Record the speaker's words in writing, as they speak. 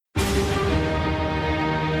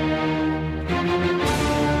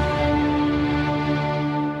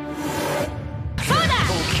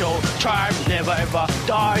Tribe never ever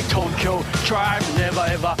die. Tokyo tribe never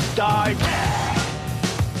ever die.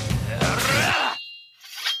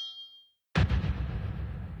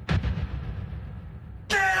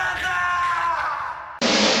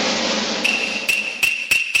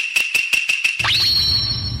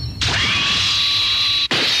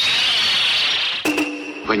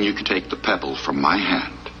 When you take the pebble from my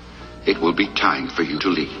hand, it will be time for you to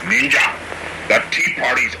leave. Ninja, the tea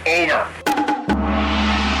party's over.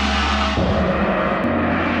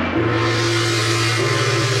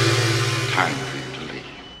 Time for you to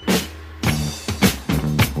leave.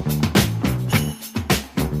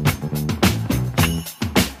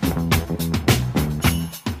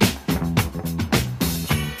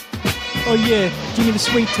 Oh yeah, Jimmy the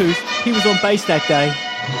Sweet Tooth. He was on bass that day.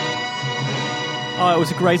 Oh, it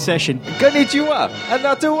was a great session. Konnichiwa,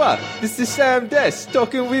 Anatowa. This is Sam Des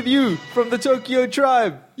talking with you from the Tokyo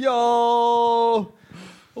Tribe. Yo!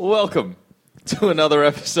 Welcome to another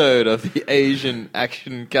episode of the Asian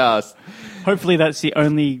Action Cast. Hopefully that's the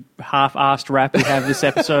only half-assed rap we have this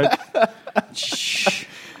episode. Shh.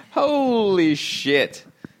 Holy shit.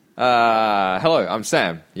 Hello, I'm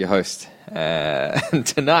Sam, your host. And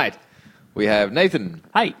tonight we have Nathan,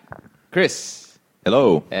 Hey. Chris,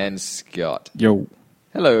 Hello. and Scott. Yo,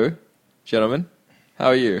 Hello, gentlemen. How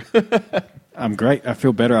are you? I'm great. I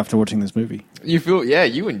feel better after watching this movie. You feel, yeah,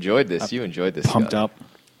 you enjoyed this. You enjoyed this. Pumped Scott. up.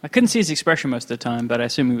 I couldn't see his expression most of the time, but I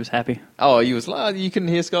assume he was happy. Oh, you couldn't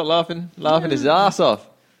hear Scott laughing his ass off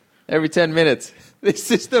every 10 minutes. This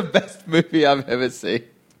is the best movie I've ever seen.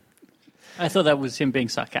 I thought that was him being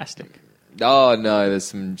sarcastic. Oh no, there's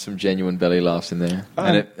some genuine belly laughs in there.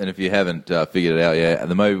 And if you haven't figured it out yet,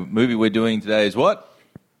 the movie we're doing today is what?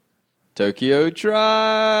 Tokyo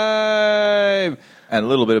Tribe. And a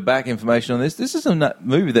little bit of back information on this. This is a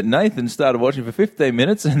movie that Nathan started watching for 15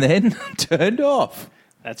 minutes and then turned off.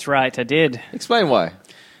 That's right, I did. Explain why.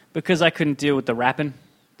 Because I couldn't deal with the rapping.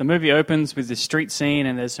 The movie opens with this street scene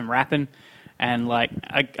and there's some rapping. And like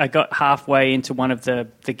I got halfway into one of the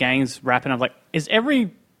gangs rapping. I'm like, is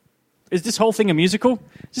this whole thing a musical?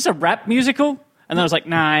 Is this a rap musical? And then I was like,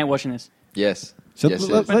 nah, I ain't watching this. Yes. So yes, it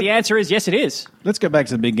let- is. But the answer is yes, it is. Let's go back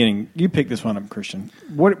to the beginning. You picked this one up, Christian.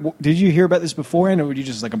 What did you hear about this beforehand, or were you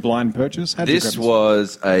just like a blind purchase? How did you This grab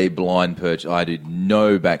was a blind purchase. I did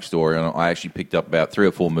no backstory on it. I actually picked up about 3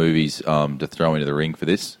 or 4 movies to throw into the ring for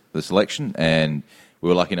the selection, and we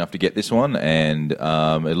were lucky enough to get this one, and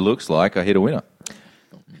it looks like I hit a winner.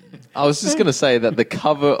 I was just going to say that the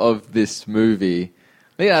cover of this movie,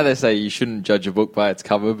 you know, they say you shouldn't judge a book by its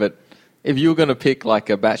cover, but if you were going to pick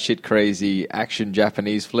like a batshit crazy action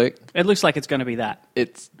Japanese flick, It looks like it's going to be that.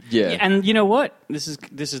 it's, yeah. And you know what? This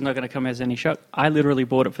is not going to come as any shock. I literally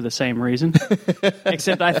bought it for the same reason.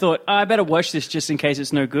 Except I thought, I better watch this just in case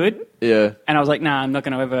it's no good. Yeah. And I was like, nah, I'm not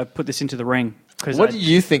going to ever put this into the ring. What did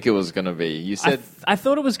you think it was going to be? You said... I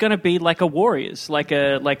thought it was going to be like a Warriors, like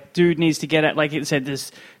dude needs to get at, like it said,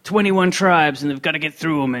 there's 21 tribes and they've got to get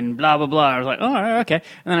through them and blah, blah, blah. I was like, oh, okay.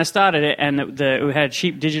 And then I started it and it had a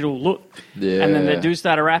cheap digital look. Yeah. And then the dude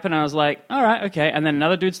started rapping and I was like, all right, okay. And then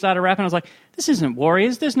another dude started rapping. I was like, this isn't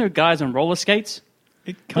Warriors. There's no guys on roller skates.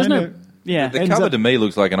 It There's kind no... of Yeah. The cover to me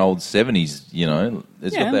looks like an old 70s, you know.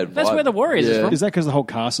 It's got that that's vibe. where the Warriors is Yeah. from. is that because the whole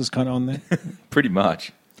cast is kind of on there? Pretty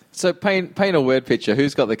much. So paint a word picture.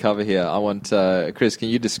 Who's got the cover here? I want Chris. Can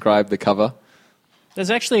you describe the cover?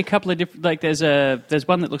 There's actually a couple of different. Like there's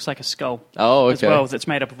one that looks like a skull. Oh, okay. As well, that's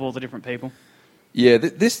made up of all the different people. Yeah,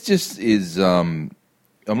 this just is. I'm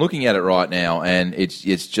looking at it right now, and it's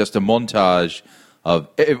just a montage of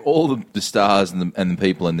all the stars and the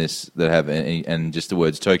people in this that have and just the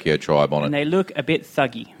words Tokyo Tribe on And it. they look a bit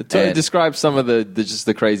thuggy. And- Describe some of the just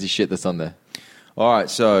the crazy shit that's on there. All right,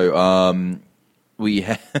 so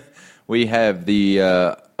we have the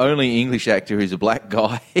only English actor who's a black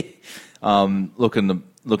guy, looking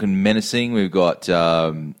menacing. We've got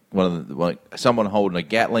someone holding a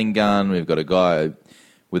Gatling gun. We've got a guy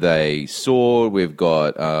with a sword. We've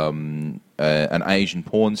got an Asian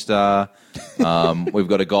porn star. We've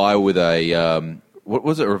got a guy with a what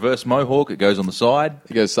was it? Reverse mohawk. It goes on the side.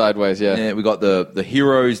 It goes sideways. Yeah. Yeah, we got the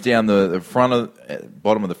heroes down the front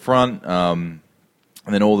bottom of the front.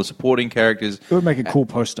 And then all the supporting characters. It would make a cool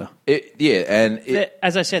poster.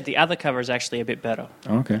 As I said, the other cover is actually a bit better.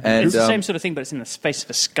 Oh, okay. And, It's the same sort of thing, but it's in the face of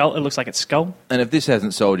a skull. It looks like it's skull. And if this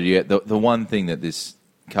hasn't sold you yet, the one thing that this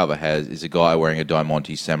cover has is a guy wearing a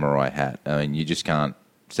Diamante samurai hat. I mean, you just can't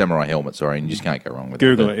samurai helmet. Sorry, and you just can't go wrong with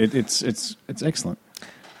Google it. it. It's excellent.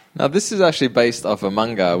 Now, this is actually based off a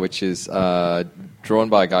manga, which is drawn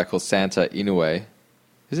by a guy called Santa Inoue.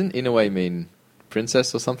 Doesn't Inoue mean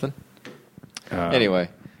princess or something? Anyway,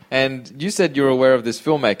 And you said you were aware of this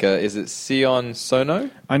filmmaker. Is it Sion Sono?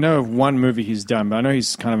 I know of one movie he's done, but I know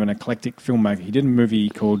he's kind of an eclectic filmmaker. He did a movie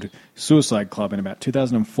called Suicide Club in about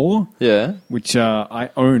 2004, Yeah. which I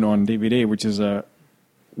own on DVD, which is a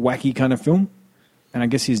wacky kind of film. And I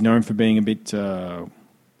guess he's known for being a bit, not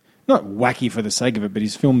wacky for the sake of it, but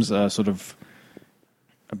his films are sort of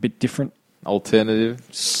a bit different, Alternative.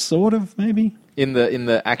 sort of, maybe. In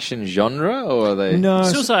the action genre, or are they? No,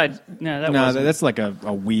 Suicide. No, that wasn't. that's like a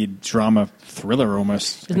weird drama thriller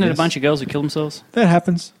almost. Isn't I it a guess. bunch of girls who kill themselves? That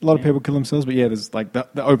happens. A lot of people kill themselves, but yeah, there's like the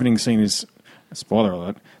opening scene is, spoiler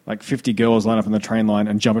alert, like 50 girls line up on the train line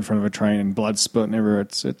and jump in front of a train and blood spurting everywhere.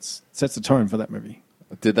 It sets the tone for that movie.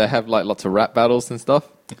 Did they have like lots of rap battles and stuff?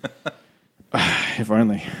 If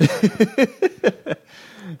only.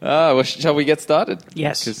 Well, shall we get started?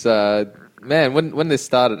 Yes. Because, man, when this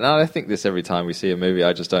started, and I think this every time we see a movie,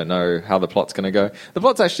 I just don't know how the plot's going to go. The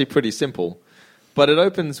plot's actually pretty simple, but it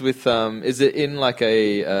opens with, is it in like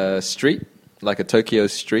a street, like a Tokyo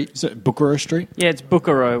street? Is it Bukuro Street? Yeah, it's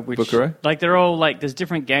Bukuro. Which, Bukuro? Like, they're all, like, there's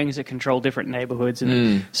different gangs that control different neighborhoods, and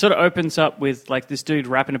it sort of opens up with, like, this dude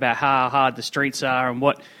rapping about how hard the streets are and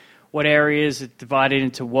what areas are divided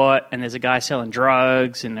into what, and there's a guy selling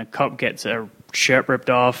drugs, and a cop gets a shirt ripped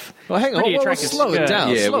off. Well, hang on, Pretty well, attractive slow it skirt. down,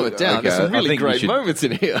 Yeah, slow well, it down. okay, There's some I really think we great should- moments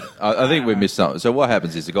in here. I think we've missed something. So what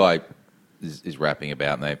happens is the guy is rapping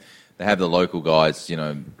about, and they have the local guys,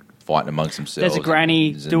 fighting amongst themselves. There's a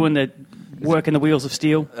granny There's doing the working the wheels of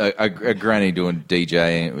steel. a granny doing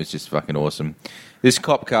DJing. It was just fucking awesome. This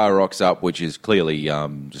cop car rocks up, which is clearly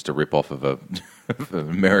just a rip off of of an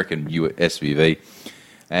American SUV,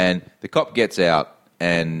 and the cop gets out,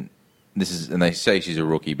 and they say she's a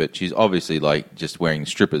rookie, but she's obviously like just wearing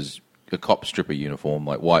a cop stripper uniform,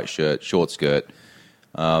 like white shirt, short skirt,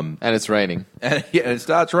 And it's raining. and it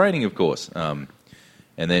starts raining, of course.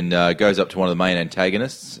 And then goes up to one of the main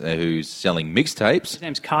antagonists who's selling mixtapes. His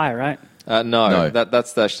name's Kai, right? No, No.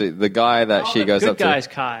 that's actually the guy that she the goes good up guy's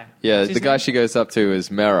to. Kai. Yeah, What's the his guy name? she goes up to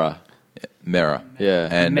is Mera. Mera. Yeah.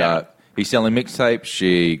 And Mera. he's selling mixtapes.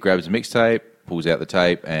 She grabs a mixtape, pulls out the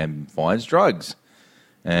tape, and finds drugs,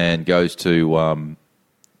 and goes to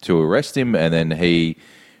arrest him. And then he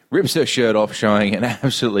rips her shirt off, showing an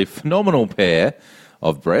absolutely phenomenal pair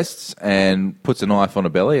of breasts, and puts a knife on her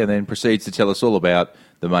belly, and then proceeds to tell us all about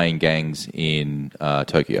the main gangs in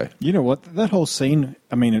Tokyo. You know what? That whole scene,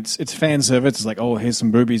 I mean, it's fan service. It's like, oh, here's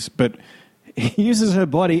some boobies. But he uses her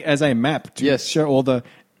body as a map to Yes. show all the...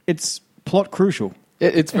 It's plot crucial.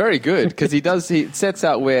 It's very good because he sets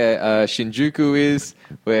out where Shinjuku is.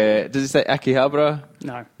 Where does he say Akihabara?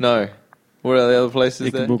 No. No. What are the other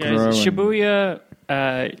places there? Ikebukuro. Yeah, it's and- Shibuya,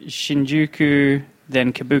 Shinjuku,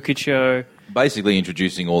 then Kabukicho. Basically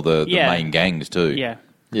introducing all the Yeah. main gangs too. Yeah.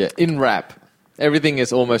 Yeah, in rap. Everything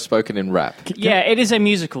is almost spoken in rap. Yeah, it is a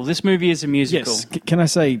musical. This movie is a musical. Yes. Can I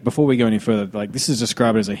say, before we go any further, like this is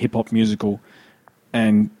described as a hip-hop musical,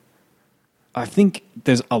 and I think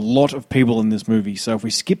there's a lot of people in this movie. So if we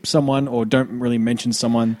skip someone or don't really mention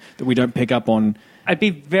someone that we don't pick up on... I'd be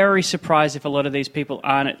very surprised if a lot of these people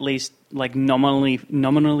aren't at least like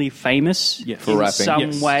nominally famous Yes. For in rapping. some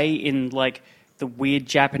Yes. way in like the weird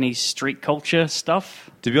Japanese street culture stuff.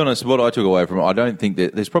 To be honest, what I took away from it, I don't think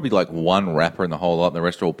that there's probably like one rapper in the whole lot, and the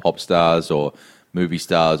rest are all pop stars or movie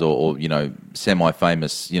stars or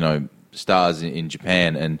semi-famous, stars in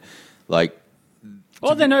Japan, and like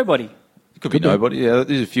Or they're nobody. it could be nobody. Yeah,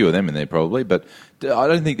 there's a few of them in there probably, but I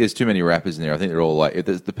don't think there's too many rappers in there. I think they're all like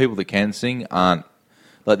the people that can sing aren't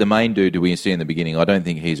like the main dude who we see in the beginning. I don't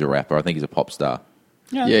think he's a rapper. I think he's a pop star.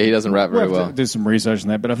 Yeah, he doesn't rap very We'll have well. to do some research on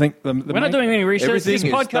that, but I think We're not doing any research. Everything This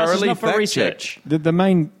is podcast is thoroughly not for fact-checked. research. the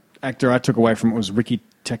main actor I took away from it was Ricky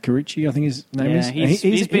Takeuchi, I think his name Yeah, is.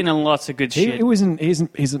 he's been in lots of good shit.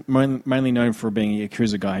 He's mainly known for being a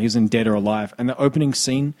Yakuza guy. He's in Dead or Alive, and the opening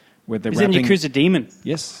scene where they're He's in rapping. Yakuza Demon.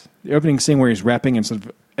 Yes, the opening scene where he's rapping and sort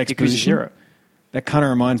of Yakuza exposition. Zero. That kind of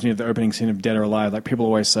reminds me of the opening scene of Dead or Alive. Like people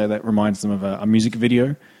always say that reminds them of a music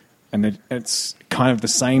video, and it's kind of the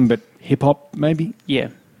same but hip hop maybe. Yeah.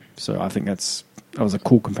 So I think that was a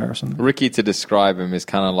cool comparison. Ricky, to describe him, is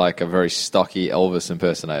kind of like a very stocky Elvis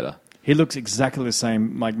impersonator. He looks exactly the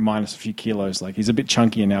same, like minus a few kilos. Like he's a bit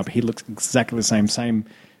chunkier now, but he looks exactly the same. Same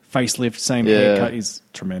facelift, same Yeah. haircut. He's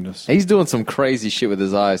tremendous. He's doing some crazy shit with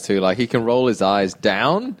his eyes too. Like he can roll his eyes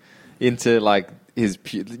down into like his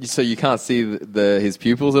so you can't see his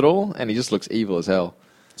pupils at all, and he just looks evil as hell.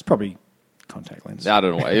 It's probably contact lens. I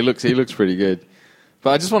don't know. He looks pretty good. But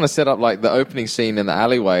I just want to set up like the opening scene in the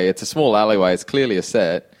alleyway. It's a small alleyway. It's clearly a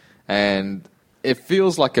set, and it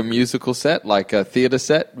feels like a musical set, like a theater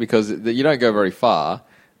set, because you don't go very far.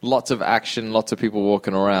 Lots of action, lots of people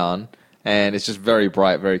walking around, and it's just very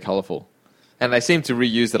bright, very colourful. And they seem to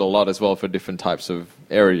reuse it a lot as well for different types of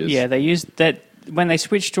areas. Yeah, they used that when they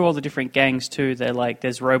switched to all the different gangs too. They're like,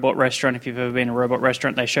 there's Robot Restaurant. If you've ever been to a Robot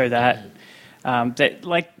Restaurant, they show that.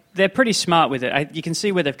 They're pretty smart with it. You can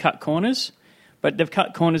see where they've cut corners, but they've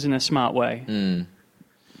cut corners in a smart way.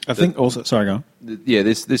 I think also... Sorry, go on. Yeah,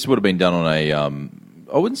 this would have been done on a,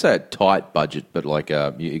 I wouldn't say a tight budget, but like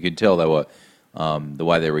you could tell they were, the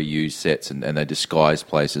way they reused sets and they disguised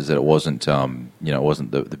places, that it wasn't, it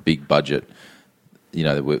wasn't the big budget,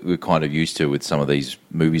 that we're kind of used to with some of these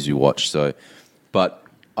movies we watch. So, but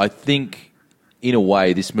I think in a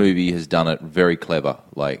way this movie has done it very clever.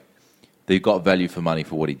 Like, they've got value for money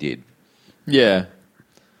for what he did. Yeah.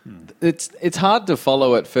 It's hard to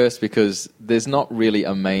follow at first because there's not really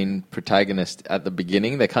a main protagonist at the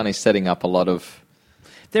beginning. They're kind of setting up a lot of...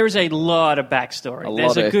 There is a lot of backstory.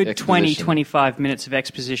 There's a good 20, 25 minutes of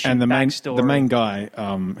exposition And the backstory. main guy,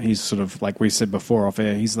 he's sort of, like we said before off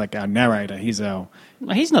air, he's like our narrator. He's our...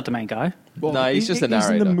 Well, he's not the main guy. No, he's just a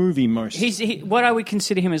narrator. He's in the movie most. What I would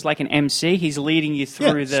consider him as like an MC. He's leading you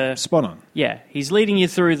through the... Spot on. Yeah, he's leading you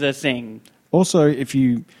through the thing. Also, if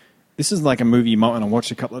you... This is like a movie you might want to watch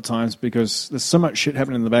a couple of times because there's so much shit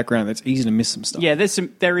happening in the background that's easy to miss some stuff. Yeah,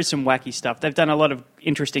 there is some wacky stuff. They've done a lot of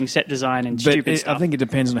interesting set design and stupid stuff. I think it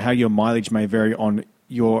depends on how your mileage may vary on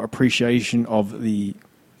your appreciation of the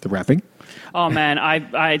rapping. Oh man,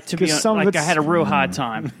 I to be honest, I had a real hard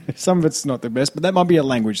time. Some of it's not the best, but that might be a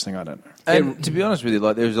language thing. I don't know. And to be honest with you,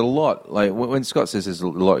 like there's a lot. Like when Scott says there's a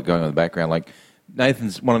lot going on in the background, like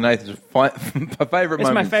one of Nathan's favorite moments. It's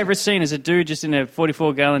my favorite scene is a dude just in a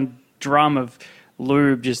 44-gallon drum of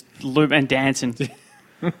lube and dancing.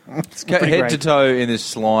 Head to toe in this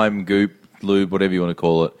slime, goop, lube, whatever you want to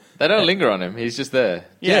call it. They don't linger on him. He's just there,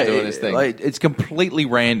 doing his thing. Like, it's completely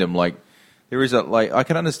random. Like there is I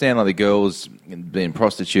can understand like the girls being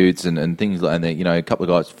prostitutes and things like, and a couple of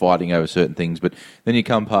guys fighting over certain things, but then you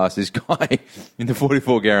come past this guy in the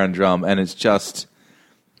 44-gallon drum, and it's just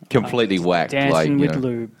completely whacked. Dancing with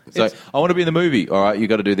lube. So I want to be in the movie. All right, you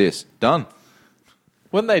got to do this. Done.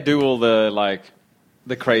 When they do all the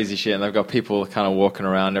crazy shit and they've got people kind of walking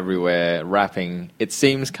around everywhere rapping, it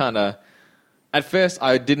seems kind of... At first,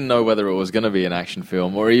 I didn't know whether it was going to be an action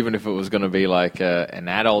film or even if it was going to be like an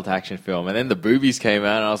adult action film. And then the boobies came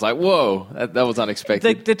out and I was like, whoa, that was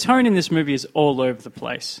unexpected. The tone in this movie is all over the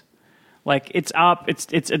place. Like, it's up,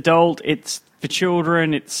 it's adult, it's for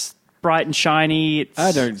children, it's bright and shiny.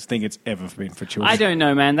 I don't think it's ever been for children. I don't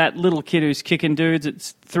know, man. That little kid who's kicking dudes,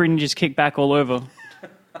 it's 3 Ninjas kick back all over.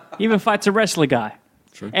 He even fights a wrestler guy.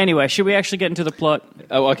 True. Anyway, should we actually get into the plot?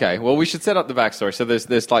 Oh, okay. Well, we should set up the backstory. So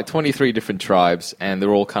there's like 23 different tribes, and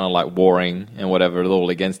they're all kind of like warring and whatever. They're all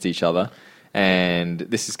against each other. And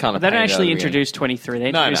this is kind of... They don't actually introduce 23. They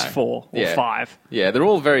introduce 4 or 5. Yeah, they're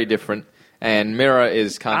all very different. And Mira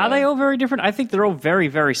is kind of... Are they all very different? I think they're all very,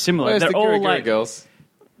 very similar. Where's they're the all like girls?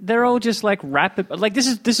 They're all just like rapid. Like this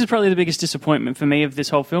is probably the biggest disappointment for me of this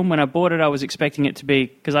whole film. When I bought it, I was expecting it to be,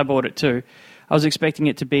 because I bought it too. I was expecting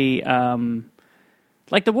it to be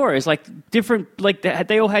like the Warriors, like different. Like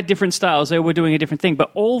they all had different styles. They were doing a different thing.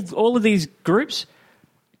 But all of these groups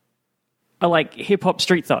are like hip hop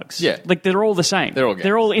street thugs. Yeah, like they're all the same.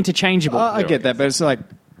 They're all interchangeable. I get that, but it's like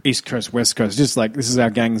East Coast, West Coast. Just like this is our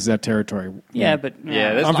gang, this is our territory. Yeah, but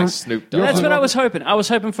there's like Snoop Dogg. That's what I was hoping. I was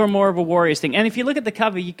hoping for more of a Warriors thing. And if you look at the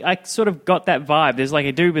cover, I sort of got that vibe. There's like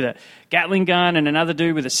a dude with a Gatling gun and another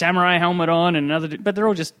dude with a samurai helmet on and another dude, but they're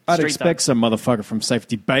all just I'd street expect thugs. some motherfucker from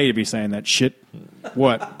Safety Bay to be saying that shit.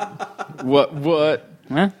 What? What?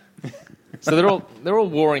 Huh? So they're all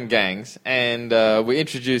warring gangs, and we're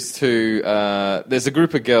introduced to there's a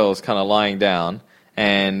group of girls kind of lying down,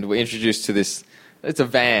 and we're introduced to this. It's a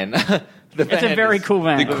van. It's a very cool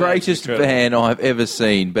van. The greatest van I've ever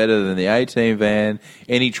seen, better than the A-Team van,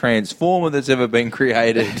 any Transformer that's ever been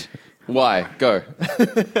created. Why? Go.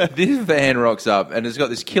 This van rocks up, and it's got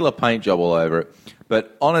this killer paint job all over it,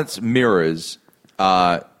 but on its mirrors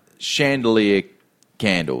are chandelier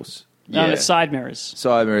candles. No, it's side mirrors.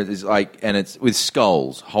 Side mirrors is like, and it's with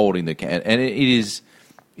skulls holding the can, and it is.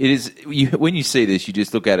 When you see this, you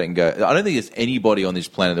just look at it and go. I don't think there's anybody on this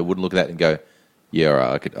planet that wouldn't look at that and go, "Yeah, all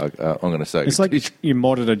right, I'm going to say." It's like you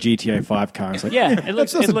modded a GTA 5 car. It's like, Yeah, it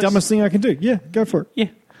looks- that's it the looks- dumbest thing I can do. Yeah, go for it. Yeah.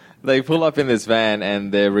 They pull up in this van,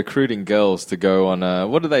 and they're recruiting girls to go on a...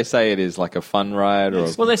 What do they say it is? Like a fun ride? Or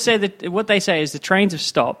Well, they say that what they say is the trains have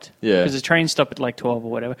stopped. Yeah. Because the trains stop at like 12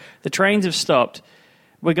 or whatever. The trains have stopped.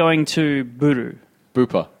 We're going to Buru.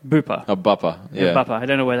 Bupa. Bupa. A buppa. Yeah. Buppa. I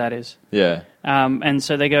don't know where that is. Yeah. And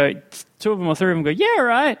so they go, 2 of them or 3 of them go, yeah,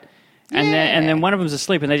 right. And then one of them's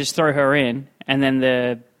asleep, and they just throw her in. And then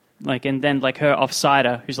Like, and then like her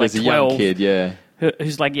offsider, who's like There's a 12, young kid, yeah.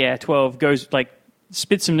 who's like 12, goes like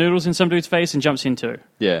spits some noodles in some dude's face and jumps in too.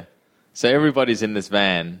 Yeah. So everybody's in this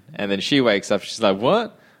van, and then she wakes up. She's like,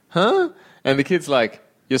 "What? Huh?" And the kid's like,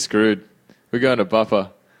 "You're screwed. We're going to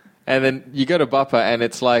Bupper." And then you go to Bupper, and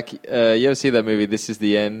it's like, you ever see that movie, This Is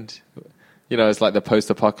the End? You know, it's like the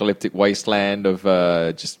post-apocalyptic wasteland of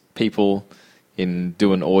just people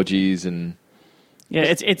doing orgies and... Yeah,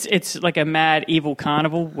 it's like a mad evil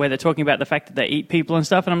carnival where they're talking about the fact that they eat people and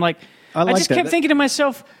stuff, and I'm like, I like just that. kept thinking to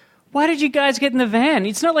myself, why did you guys get in the van?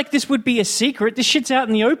 It's not like this would be a secret. This shit's out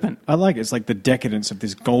in the open. I like it. It's like the decadence of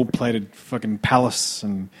this gold-plated fucking palace,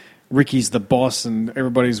 and Ricky's the boss, and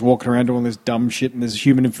everybody's walking around doing this dumb shit, and there's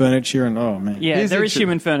human furniture, and oh man. Yeah, there is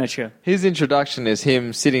human furniture. His introduction is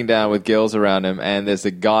him sitting down with girls around him, and there's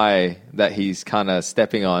a guy that he's kind of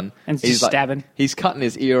stepping on. And he's just stabbing. He's cutting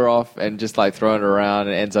his ear off and just like throwing it around,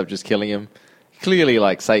 and ends up just killing him. Clearly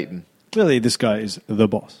like Satan. Clearly, this guy is the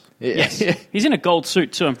boss. Yes. He's in a gold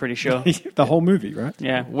suit too, I'm pretty sure. The whole movie, right?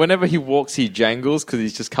 Yeah. Whenever he walks, he jangles because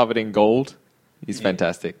he's just covered in gold. He's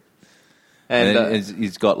fantastic. And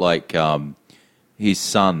he's got like his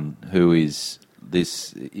son, who is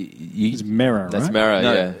this. It's Mera, right? That's Mera,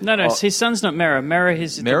 No. yeah. No, his son's not Mera.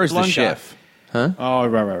 Mera's the blonde chef. Oh,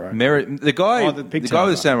 right. Mera, the guy, Oh, the the pigtail guy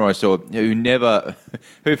with the guy. samurai sword,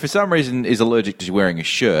 who for some reason is allergic to wearing a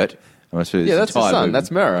shirt. Yeah, that's his son.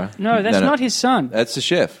 That's Mera. No, that's No. not his son. That's the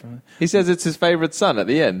chef. He says it's his favorite son at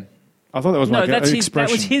the end. I thought that was No, like that's an his. expression.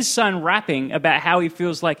 That was his son rapping about how he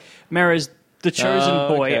feels like Mera's the chosen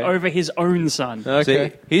boy okay. over his own son. Okay.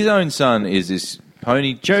 See, his own son is this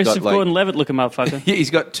pony. Joseph got, like, Gordon-Levitt-looking motherfucker. He's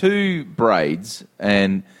got two braids,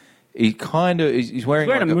 and he kind of he's wearing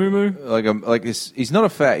He's wearing like a muumuu. like this. He's not a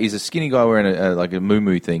fat. He's a skinny guy wearing like a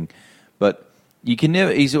muumuu thing, but you can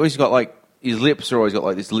never. He's always got like his lips are always got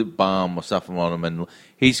like this lip balm or something on him, and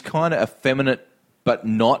he's kind of effeminate, but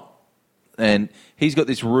not. And he's got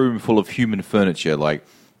this room full of human furniture, like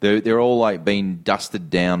they're all like being dusted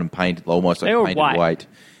down and painted, almost like They're all painted white. white,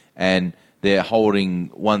 and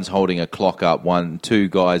one's holding a clock up, two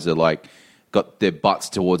guys are like got their butts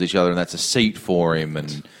towards each other, and that's a seat for him,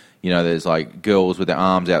 and there's like girls with their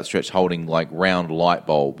arms outstretched holding like round light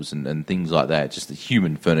bulbs and things like that, just the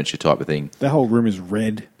human furniture type of thing. That whole room is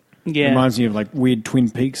red. Yeah. Reminds me of like weird Twin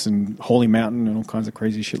Peaks and Holy Mountain and all kinds of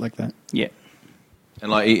crazy shit like that. Yeah. And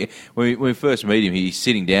like when we first meet him, he's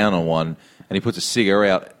sitting down on one, and he puts a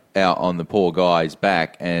cigarette out on the poor guy's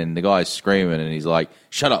back, and the guy's screaming, and he's like,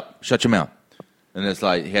 "Shut up, shut your mouth!" And it's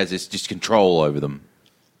like he has this just control over them.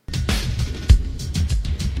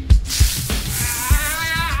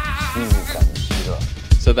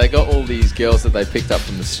 So they got all these girls that they picked up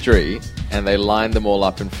from the street, and they lined them all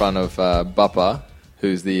up in front of Buppa,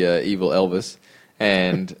 who's the evil Elvis,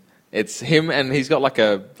 and it's him, and he's got like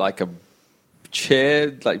a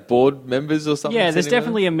chair, like board members or something. Yeah, there's sitting there.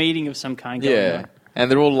 definitely a meeting of some kind going Yeah. on. And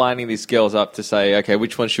they're all lining these girls up to say, okay,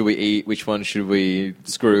 which one should we eat? Which one should we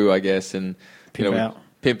screw, I guess, and Pimp out.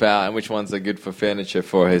 pimp out, and which ones are good for furniture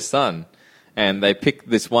for his son. And they picked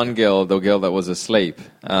this one girl, the girl that was asleep.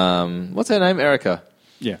 What's her name? Erica.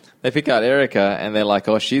 Yeah. They pick out Erica, and they're like,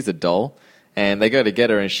 oh, she's a doll. And they go to get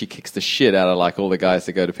her, and she kicks the shit out of like all the guys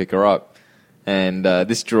that go to pick her up. And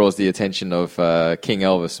this draws the attention of King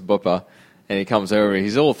Elvis, Buppa. And he comes over,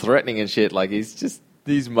 he's all threatening and shit, like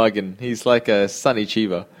he's mugging. He's like a Sonny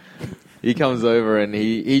Chiba. He comes over and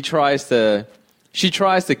she tries to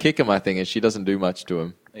kick him, I think, and she doesn't do much to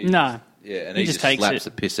him. No. Yeah, and He he just just takes slaps it.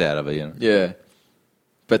 the piss out of her. Yeah.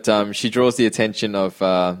 But she draws the attention of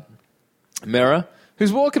Mera,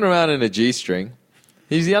 who's walking around in a G-string.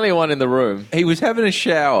 He's the only one in the room. He was having a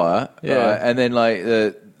shower, Yeah. and then like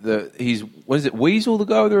he's what is it? Weasel, the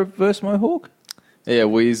guy with the reverse mohawk. Yeah,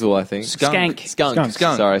 Weasel, I think. Skank. Skunk.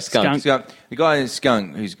 Sorry, Skunk. The guy in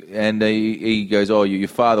Skunk, he goes, "Oh, your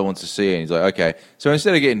father wants to see you." And he's like, "Okay." So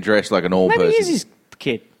instead of getting dressed like a normal Maybe he person, is his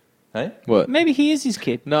kid. hey? What? Maybe he is his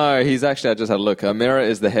kid. No, he's actually, I just had a look. Mera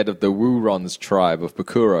is the head of the Wurons tribe of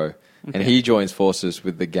Bakuro, and he joins forces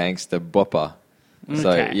with the gangster Buppa.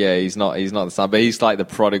 So, Okay. yeah, he's not the son, but he's like the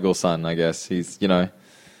prodigal son, I guess. He's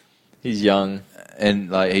young.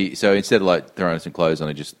 And like so instead of like throwing some clothes on,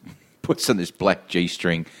 he just puts on this black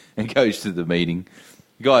G-string and goes to the meeting.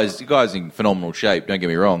 The guy's in phenomenal shape. Don't get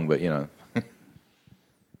me wrong, but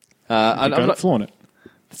I'm not, flaunt it.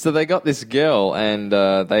 so they got this girl, and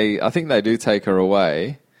I think they do take her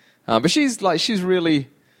away, but she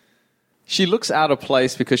looks out of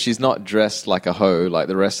place because she's not dressed like a hoe like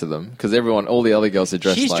the rest of them. Because all the other girls are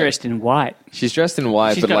dressed. She's dressed in white. She's dressed in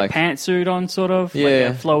white, She's but got like a pantsuit on, sort of. Yeah.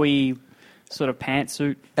 Like a flowy sort of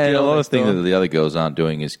pantsuit. And a Girl lot of next things door. that the other girls aren't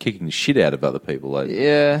doing is kicking the shit out of other people. Like,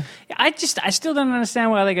 Yeah. I still don't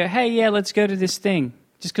understand why they go, hey, yeah, let's go to this thing.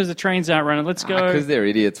 Just because the trains aren't running, let's go. Because they're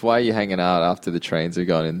idiots. Why are you hanging out after the trains are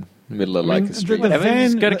gone in the middle of like mean, a street? the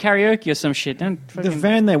van- Just go to karaoke or some shit. Don't The fucking-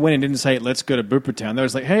 van they went in didn't say, let's go to Booper Town. They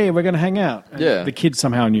was like, hey, we're going to hang out. And Yeah. the kid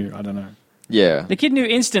somehow knew. I don't know. Yeah. The kid knew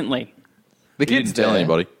instantly. The he kids didn't tell there.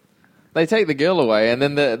 anybody. They take the girl away, and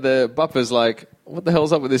then the bupper's like, "What the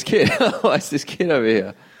hell's up with this kid? Why is this kid over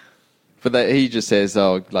here?" But he just says,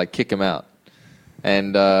 "Oh, like kick him out."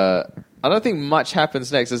 And I don't think much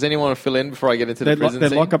happens next. Does anyone want to fill in before I get into the prison They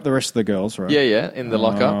scene? lock up the rest of the girls, right? Yeah, in the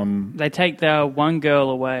lockup. They take the one girl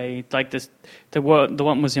away, like this. The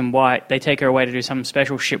one was in white. They take her away to do some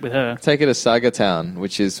special shit with her. Take her to Saga Town,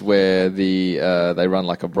 which is where they run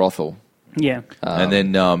like a brothel. Yeah, And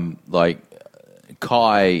then, like,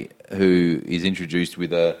 Kai, who is introduced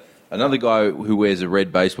with another guy who wears a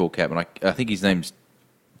red baseball cap, and I think his name's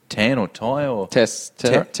Tan or Ty or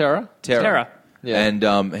Terra? Terra. Yeah.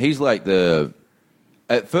 And he's like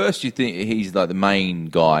at first you think he's like the main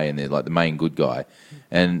guy and they're like the main good guy,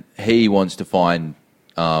 and he wants to find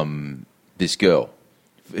this girl.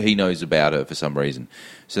 He knows about her for some reason,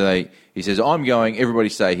 so he says, "I'm going. Everybody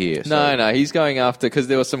stay here." So, No, he's going after because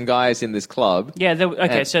there were some guys in this club. Yeah.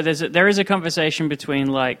 Okay. And- So there is a conversation between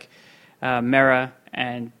like Mera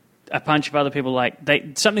and a bunch of other people.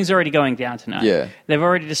 Like something's already going down tonight. Yeah. They've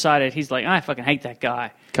already decided. He's like, I fucking hate that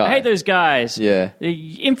guy. Kai. I hate those guys. Yeah.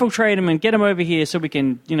 Infiltrate him and get him over here so we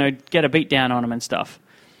can get a beat down on him and stuff.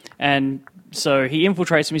 And so he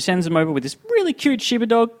infiltrates him. He sends him over with this really cute Shiba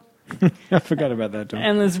dog. I forgot about that.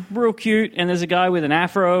 And there's real cute, and there's a guy with an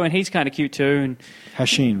afro, and he's kind of cute too. And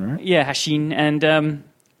Hasheen, right? yeah, Hashin, and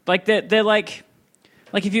like they're like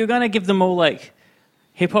if you're gonna give them all like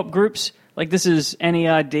hip hop groups, like this is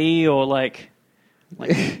NERD or like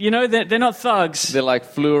they're not thugs. They're like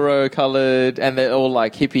fluoro colored, and they're all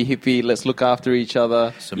like hippie. Let's look after each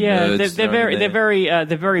other. some Yeah, nerds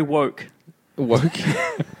they're very woke. Woke.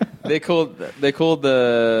 They're called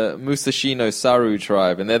the Musashino Saru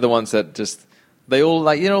tribe, and they're the ones that they all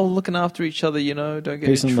like looking after each other. Don't get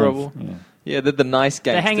Peace in and trouble. love. Yeah. Yeah, they're the nice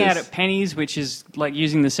gangsters. They hang out at Penny's, which is like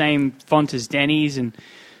using the same font as Denny's, and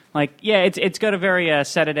like it's got a very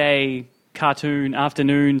Saturday cartoon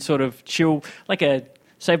afternoon sort of chill, like a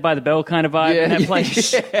Saved by the Bell kind of vibe in that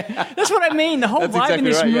place. That's what I mean. The whole That's vibe in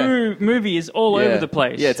exactly this right, movie is all over the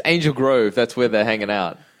place. Yeah, it's Angel Grove. That's where they're hanging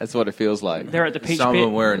out. That's what it feels like. They're at the Peach some of Pit.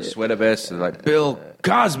 them wearing sweater vests. They're like, Bill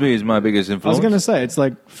Cosby is my biggest I influence. was going to say, it's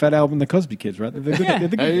like Fat Album and the Cosby Kids, right? They're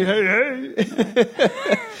the good.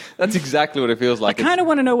 That's exactly what it feels like. I kind of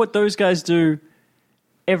want to know what those guys do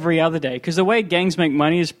every other day, because the way gangs make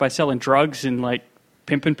money is by selling drugs and like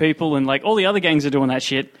pimping people, and like all the other gangs are doing that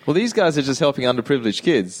shit. Well, these guys are just helping underprivileged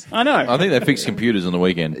kids. I know. I think they fix computers on the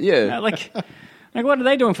weekend. Yeah. like what are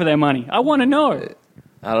they doing for their money? I want to know.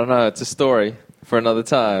 I don't know. It's a story for another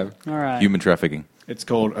time. All right. Human trafficking. It's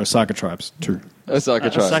called Osaka Tribes 2. Osaka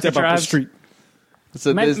tribe. Osaka- Step up the Tribes. street.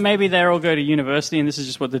 So there's Maybe they all go to university, and this is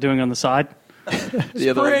just what they're doing on the side. the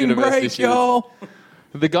other university students.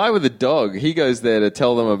 The guy with the dog, he goes there to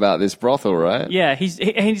tell them about this brothel, right? Yeah,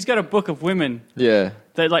 he's got a book of women. Yeah.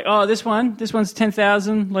 They're like, oh, this one's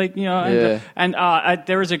 10,000, like Yeah. And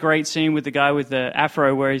there is a great scene with the guy with the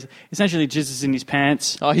afro where he's essentially jizzes in his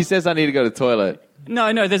pants. Oh, he says I need to go to the toilet.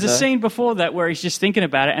 No, there's a scene before that where he's just thinking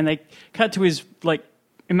about it, and they cut to his like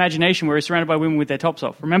imagination where he's surrounded by women with their tops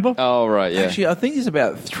off. Remember? Oh, right, yeah. Actually, I think there's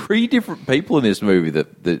about 3 different people in this movie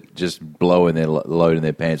that just blow in their load in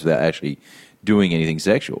their pants without actually doing anything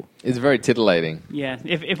sexual. It's very titillating. Yeah.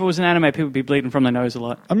 If it was an anime, people would be bleeding from their nose a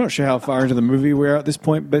lot. I'm not sure how far into the movie we're at this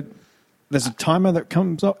point, but there's a timer that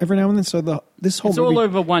comes up every now and then. So this whole It's movie, all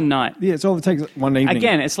over one night. Yeah, it's all it takes one evening.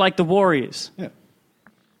 Again, it's like the Warriors, Yeah.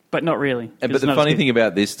 but not really. But It's the not as funny good. thing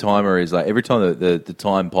about this timer is like every time the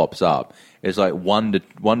time pops up, it's like 1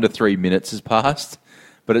 to 3 minutes has passed.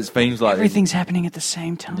 But it seems like everything's happening at the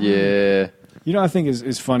same time. Yeah. You know, I think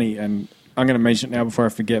is funny, and I'm going to mention it now before I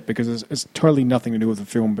forget because it's totally nothing to do with the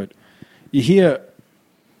film. But you hear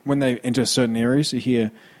when they enter certain areas, you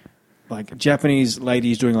hear like Japanese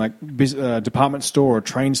ladies doing like department store or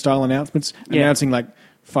train style announcements, Yeah. announcing like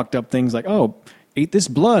fucked up things like, "Oh, eat this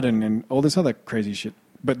blood," and all this other crazy shit.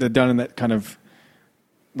 But they're done in that kind of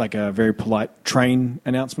like a very polite train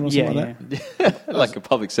announcement or something like that. Like a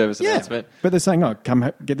public service announcement. But they're saying, "Oh, come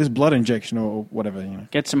get this blood injection or whatever."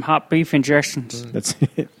 Get some hot beef injections. That's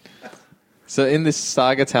it. So in this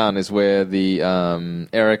Saga Town is where the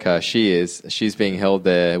Erica, she's being held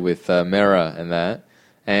there with Mera and that.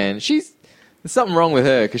 And there's something wrong with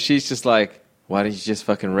her because she's just like, why didn't you just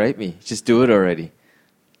fucking rape me? Just do it already.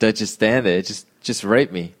 Don't just stand there. Just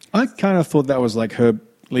rape me. I kind of thought that was like her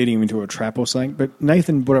leading him into a trap or something. But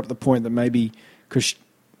Nathan brought up the point that maybe, because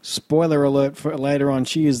spoiler alert for later on,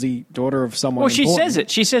 she is the daughter of someone. Well, she important. says it.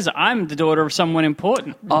 She says, "I'm the daughter of someone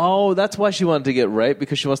important." Oh, that's why she wanted to get raped,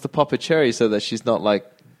 because she wants to pop a cherry so that she's not like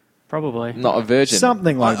Probably. not a virgin.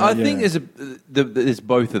 Something like I that. think there's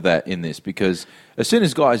both of that in this, because as soon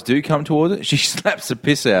as guys do come towards it, she slaps the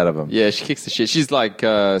piss out of them. Yeah, she kicks the shit. She's like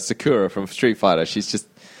Sakura from Street Fighter. She's just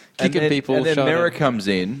kicking people. And then showing Mera them- comes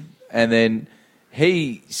in, and then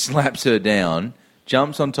he slaps her down,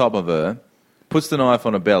 jumps on top of her, puts the knife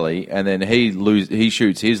on her belly, and then he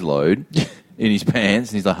shoots his load in his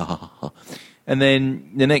pants, and he's like, ha, ha, ha. And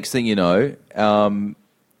then the next thing you know,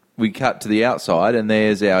 we cut to the outside, and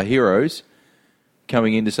there's our heroes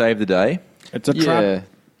coming in to save the day. It's a trap. Yeah.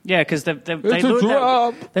 Yeah, because they a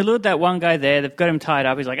lured that one guy there. They've got him tied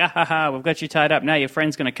up. He's like, ah, ha, ha, we've got you tied up. Now your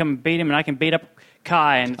friend's going to come and beat him, and I can beat up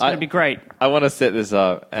Kai, and it's going to be great. I want to set this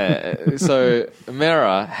up. So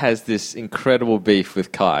Mera has this incredible beef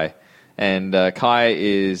with Kai. And Kai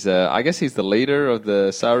is, I guess he's the leader of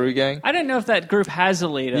the Saru gang. I don't know if that group has a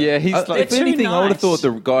leader. Yeah, he's like... If anything, I would have nice. thought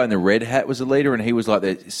the guy in the red hat was the leader, and he was like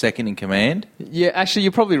the second in command. Yeah, actually,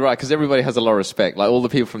 you're probably right, because everybody has a lot of respect. Like, all the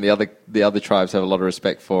people from the other tribes have a lot of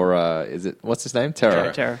respect for, what's his name?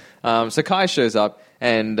 Terra. Terra. So Kai shows up,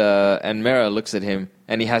 and Mera looks at him,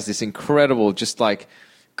 and he has this incredible, just like,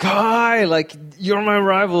 Kai, like, you're my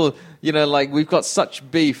rival. You know, like, we've got such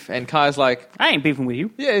beef. And Kai's like... I ain't beefing with you.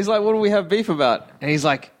 Yeah, he's like, what do we have beef about? And he's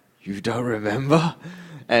like, you don't remember?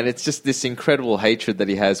 And it's just this incredible hatred that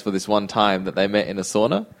he has for this one time that they met in a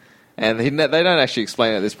sauna. And they don't actually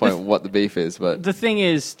explain at this point what the beef is, but... The thing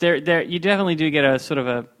is, there you definitely do get a sort of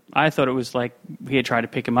a... I thought it was like he had tried to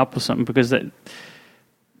pick him up or something, because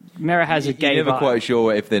Mera has a gay You're never vibe. quite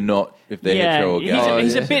sure if they're hetero or gay.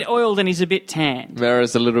 He's a bit oiled and he's a bit tanned.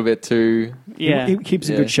 Mera's a little bit too... Yeah. He keeps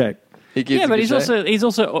in Yeah. good shape. He gives Yeah, a but good he's shape.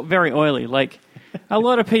 also very oily. Like a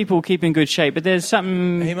lot of people keep in good shape, but there's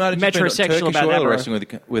something He might have just been metrosexual Turkish about that. oil bro. wrestling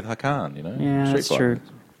with Hakan, you know? Yeah, Street that's Fighter. true.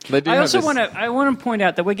 They do I have also this- want to point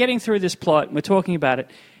out that we're getting through this plot and we're talking about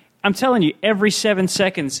it. I'm telling you, every 7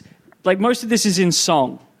 seconds, like most of this is in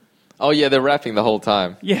song. Oh, yeah, they're rapping the whole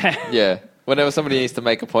time. Yeah. Yeah. Whenever somebody needs to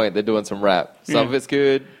make a point, they're doing some rap. Some of it's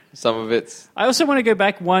good, some of it's... I also want to go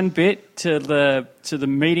back one bit to the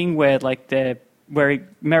meeting where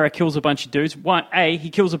Mera kills a bunch of dudes. He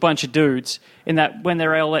kills a bunch of dudes in that when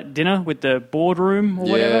they're all at dinner with the boardroom or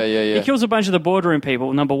whatever. Yeah. He kills a bunch of the boardroom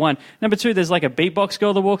people, number one. Number two, there's like a beatbox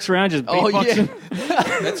girl that walks around just Oh, beatboxing.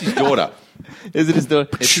 yeah. That's his daughter. Is it his daughter?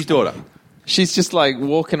 It's his daughter. She's just like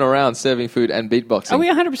walking around serving food and beatboxing. Are we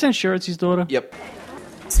 100% sure it's his daughter? Yep.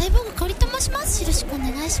 細胞が借りてまします。よろしくお願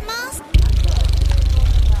いします。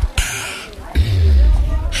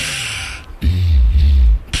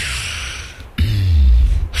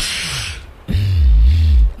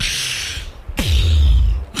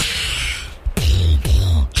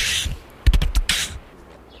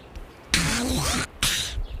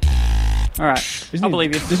 All right. I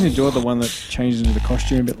believe you. Isn't your daughter the one that changes into the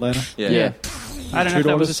costume a bit later? Yeah. I don't know if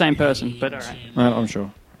that was the same person, but all right. I'm sure.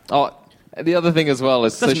 Oh, the other thing as well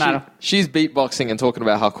is Doesn't matter. she's beatboxing and talking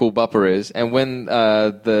about how cool Bupper is, and when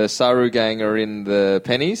the Saru gang are in the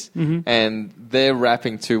pennies and they're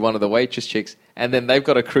rapping to one of the waitress chicks, and then they've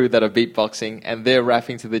got a crew that are beatboxing and they're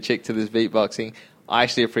rapping to the chick to this beatboxing, I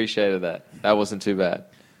actually appreciated that. That wasn't too bad.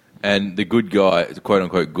 And the good guy, quote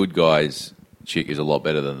unquote, good guy's chick is a lot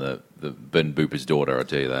better than the Ben Booper's daughter, I'll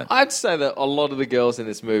tell you that. I'd say that a lot of the girls in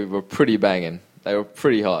this movie were pretty banging. They were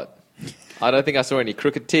pretty hot. I don't think I saw any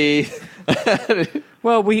crooked teeth.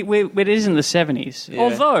 Well, it is in the 70s. Yeah.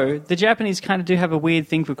 Although the Japanese kind of do have a weird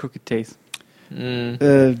thing for crooked teeth. They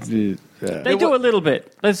do a little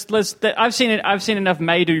bit. I've seen it. I've seen enough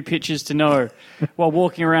Meidu pictures to know, while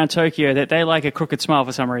walking around Tokyo, that they like a crooked smile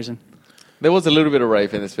for some reason. There was a little bit of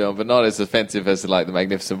rape in this film, but not as offensive as like The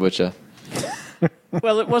Magnificent Butcher.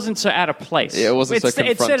 Well, it wasn't so out of place. Yeah, it wasn't so It set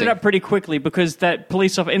it confronting. up pretty quickly because that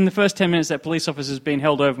in the first 10 minutes, that police officer's been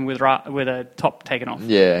held over with a top taken off.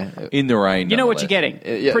 Yeah. In the rain. You know what nonetheless. you're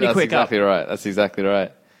getting. Yeah, pretty that's quick exactly up. right. That's exactly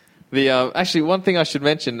right. The actually, one thing I should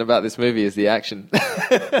mention about this movie is the action.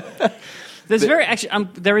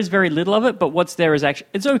 There is very little of it, but what's there is actually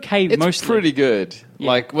it's okay. It's mostly pretty good. Yeah.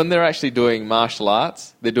 Like when they're actually doing martial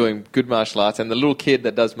arts, they're doing good martial arts, and the little kid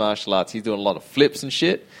that does martial arts, he's doing a lot of flips and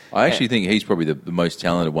shit. I actually think he's probably the most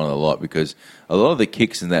talented one of the lot, because a lot of the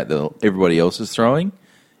kicks and that everybody else is throwing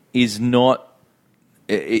is not.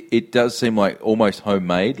 It does seem like almost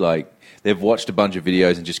homemade. Like they've watched a bunch of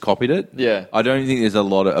videos and just copied it. Yeah. I don't think there's a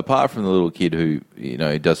lot of, apart from the little kid who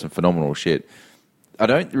does some phenomenal shit. I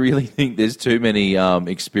don't really think there's too many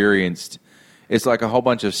experienced. It's like a whole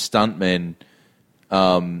bunch of stuntmen,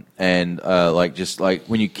 and just like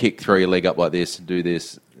when you throw your leg up like this and do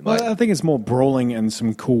this. Well, I think it's more brawling and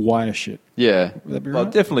some cool wire shit. Yeah. Would that be Well,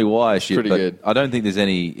 right? definitely wire shit. pretty but good. I don't think there's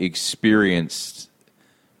any experienced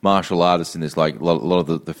martial artists in this. Like a lot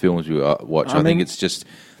of the films we watch, I think mean- it's just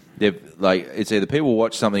it's either people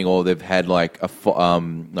watch something or they've had like a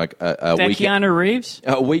That weekend, Keanu Reeves?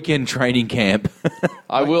 a weekend training camp.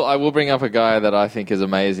 I will bring up a guy that I think is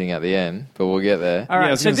amazing at the end, but we'll get there. All right,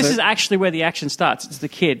 I was so gonna this say- is actually where the action starts. It's the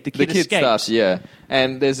kid. The The kid kid escapes. starts, yeah.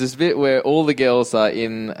 And there's this bit where all the girls are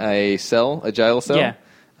in a jail cell. Yeah.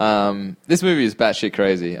 This movie is batshit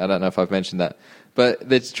crazy. I don't know if I've mentioned that. But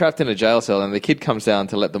they're trapped in a jail cell, and the kid comes down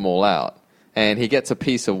to let them all out. And he gets a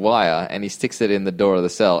piece of wire, and he sticks it in the door of the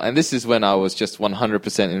cell. And this is when I was just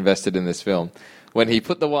 100% invested in this film. When he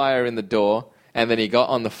put the wire in the door, and then he got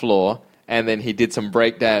on the floor, and then he did some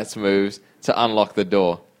breakdance moves to unlock the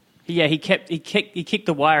door. Yeah, he kicked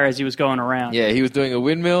the wire as he was going around. Yeah, he was doing a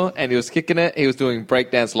windmill, and he was kicking it. He was doing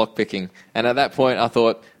breakdance lockpicking. And at that point, I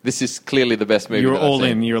thought, this is clearly the best movie You were that I've all seen.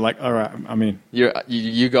 in. You were like, all right, I'm in.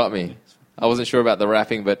 You got me. I wasn't sure about the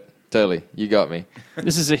rapping, but totally, you got me.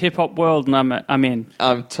 This is a hip hop world, and I'm in.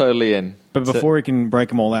 I'm totally in. But before he can break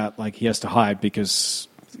them all out, like he has to hide because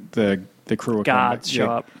the crew are Guards coming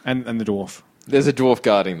show up. and the dwarf. There's a dwarf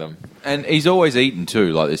guarding them. And he's always eating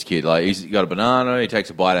too, like this kid. Like he's got a banana, he takes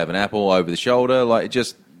a bite out of an apple over the shoulder. Like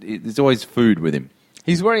there's always food with him.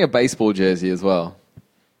 He's wearing a baseball jersey as well.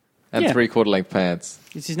 And Yeah. 3/4 length pants.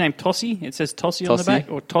 Is his name Tossie? It says Tossie on the Tossie?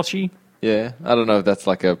 back, or Toshi. Yeah. I don't know if that's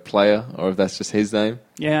like a player or if that's just his name.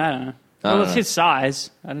 Yeah, I don't know. I Well, don't it's know. his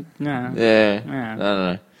size. I don't know. Yeah. Yeah. I don't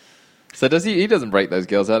know. So does he? He doesn't break those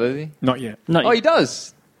girls out, does he? Not yet. No, Oh, he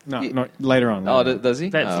does. No, not later on. Oh, does he?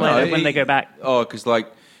 that's Oh. later No, when they go back. Oh, because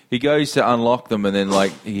like he goes to unlock them, and then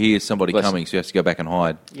like he hears somebody Bless coming, so he has to go back and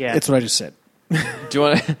hide. Yeah, That's what I just said. Do you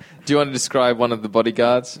want to describe one of the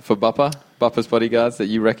bodyguards for Buppa's bodyguards that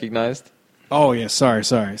you recognised? Oh, yeah, sorry.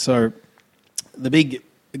 So the big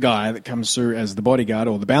guy that comes through as the bodyguard,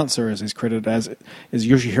 or the bouncer as he's credited as, is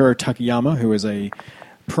Yoshihiro Takayama, who is a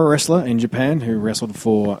pro wrestler in Japan who wrestled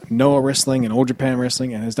for Noah Wrestling and All Japan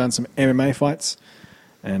Wrestling and has done some MMA fights.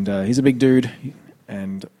 And he's a big dude,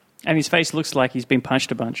 and and his face looks like he's been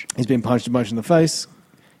punched a bunch. he's been punched a bunch in the face.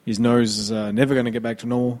 His nose is never going to get back to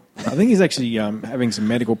normal. I think he's actually having some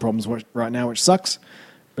medical problems right now, which sucks.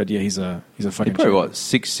 But yeah, he's a fucking. He's probably champ. what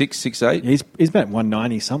 6'6", 6'8"? He's about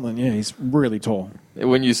 190 something. Yeah, he's really tall.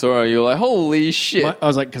 When you saw him, you were like, holy shit. I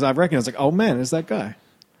was like, because I reckon, I was like, oh man, it's that guy.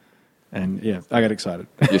 And yeah, I got excited.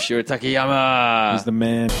 Yoshiro Takayama. He's the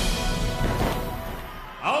man.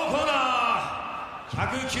 青コーナー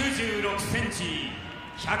196センチ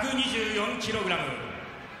124キログラム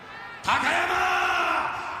高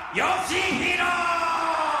山義弘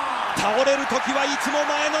倒れる時はいつも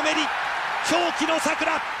前のめり狂気の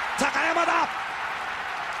桜高山だ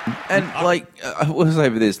And like I will say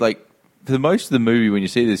for this, like for most of the movie, when you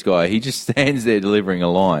see this guy, he just stands there delivering a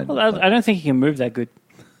line. Well, I don't think he can move that good.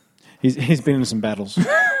 He's been in some battles.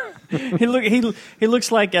 He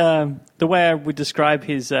looks like the way I would describe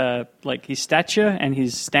his like his stature and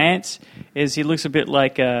his stance is he looks a bit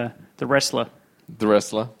like the wrestler. The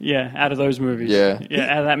wrestler. Yeah, out of those movies. Yeah.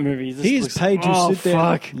 out of that movie. This He is looks- paid to oh, sit there,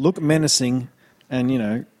 fuck. look menacing,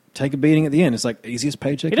 and take a beating at the end. It's like easiest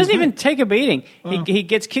paycheck. He doesn't he's even made. take a beating. Oh. He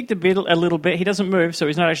gets kicked a little bit. He doesn't move, so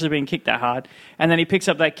he's not actually being kicked that hard. And then he picks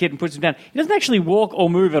up that kid and puts him down. He doesn't actually walk or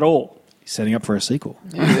move at all. He's setting up for a sequel.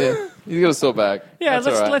 Yeah. He's got to sort back. Yeah, That's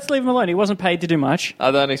all right. let's leave him alone. He wasn't paid to do much. I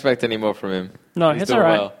don't expect any more from him. No, He's it's doing all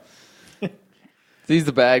right. well. He's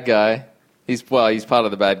the bad guy. He's part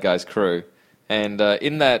of the bad guy's crew. And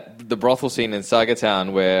in the brothel scene in Saga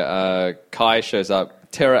Town where Kai shows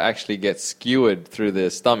up, Terra actually gets skewered through the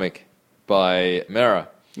stomach by Mera.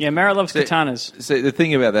 Yeah, Mara loves So- katanas. So the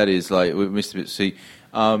thing about that is, like, we missed a bit. See,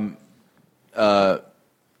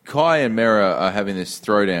 Kai and Mera are having this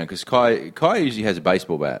throwdown because Kai usually has a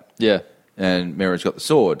baseball bat, Yeah. and Mera's got the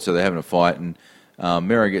sword, so they're having a fight, and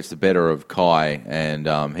Mera gets the better of Kai, and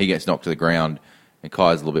he gets knocked to the ground, and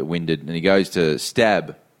Kai's a little bit winded, and he goes to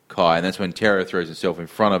stab Kai, and that's when Terra throws himself in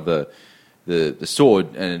front of the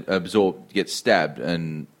sword and gets stabbed,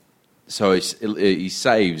 and so he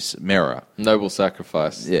saves Mera. Noble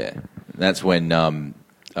sacrifice. Yeah, that's when.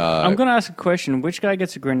 I'm going to ask a question. Which guy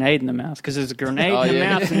gets a grenade in the mouth? Because there's a grenade Oh, in the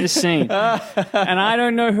yeah. mouth in this scene. And I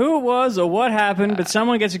don't know who it was or what happened, but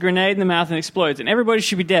someone gets a grenade in the mouth and explodes. And everybody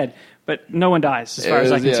should be dead. But no one dies, as far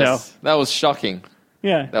as I can tell. That was shocking.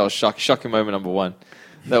 Yeah. That was shocking moment number one.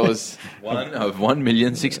 That was... One of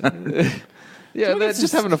 1,600,000. Yeah, they're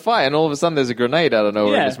just having a fight, and all of a sudden there's a grenade out of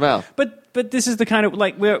nowhere in his mouth. But this is the kind of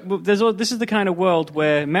this is the kind of world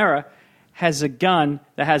where Mera has a gun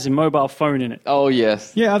that has a mobile phone in it. Oh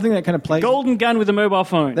yes, Yeah, I think that kind of plays. Golden gun with a mobile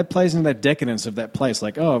phone. That plays into that decadence of that place.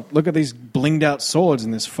 Like, oh, look at these blinged out swords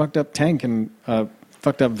and this fucked up tank and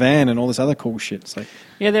fucked up van and all this other cool shit. It's like,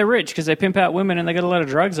 Yeah, they're rich because they pimp out women and they got a lot of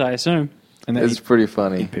drugs, I assume. and they it's eat pretty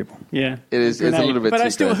funny. people. Yeah. It is. It's a little bit. But too I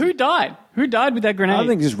still, crazy. who died? Who died with that grenade? I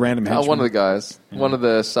think just random henchmen. One of the guys, one of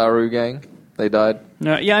the Saru gang, they died.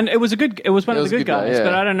 No, yeah, and it was one of It the was a good good guy, guys, yeah.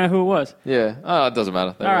 but I don't know who it was. Yeah. Oh, it doesn't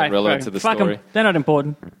matter. They All weren't right, relevant fuck to the 'em. story. They're not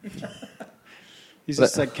important. He's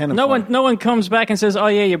just like kind of No one comes back and says, "Oh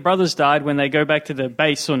yeah, your brothers died" when they go back to the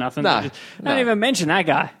base or nothing. Nah, They don't even mention that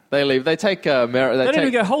guy. They leave. They take. They They don't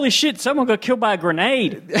even go, "Holy shit, someone got killed by a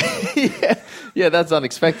grenade." Yeah, that's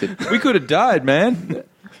unexpected. We could have died, man.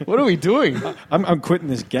 What are we doing? I'm quitting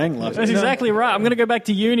this gang life. That's exactly right. I'm going to go back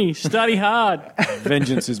to uni, study hard,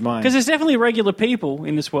 Vengeance is mine. because there's definitely regular people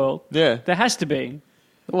in this world. Yeah. There has to be.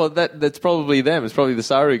 Well, that's probably them. It's probably the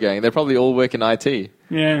Saru gang. They probably all work in IT.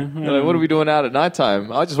 Yeah. They're like, what are we doing out at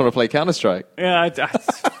nighttime? I just want to play Counter-Strike. Yeah,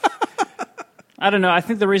 I don't know. I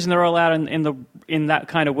think the reason they're all out in that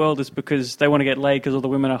kind of world is because they want to get laid because all the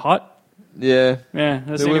women are hot. Yeah. Yeah,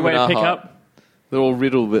 that's The the only way women to are pick hot. up. They're all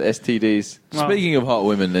riddled with STDs. Well, Speaking of hot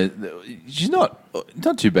women, she's not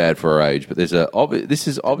too bad for her age, but there's this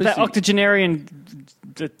is that obviously octogenarian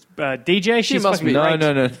DJ, she's must be. fucking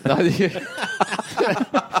no, great. no.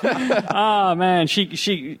 Oh man,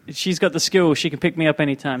 she's got the skills. She can pick me up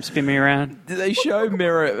anytime, spin me around. They show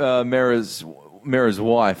Mera's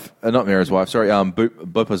wife, not Mera's wife, sorry,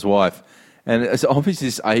 Bupa's wife, and it's obviously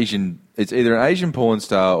this Asian. It's either an Asian porn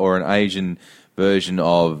star or an Asian version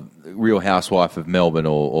of Real Housewife of Melbourne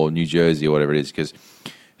or New Jersey or whatever it is, because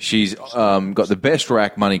she's got the best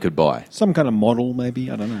rack money could buy. Some kind of model, maybe.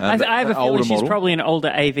 I don't know. I have a feeling older she's model. probably an older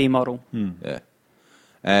AV model. Yeah,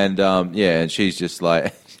 and and she's just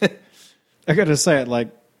like. I got to say it like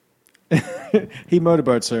he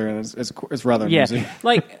motorboats her, and it's rather amusing. Yeah,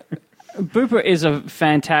 like Bupa is a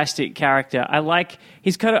fantastic character.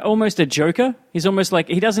 He's kind of almost a joker. He's almost like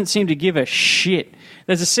he doesn't seem to give a shit.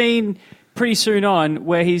 There's a scene pretty soon on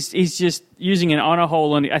where he's just using an honor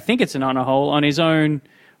hole I think it's an honor hole on his own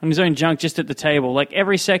junk just at the table. Like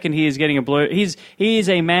every second he is getting a blow. He is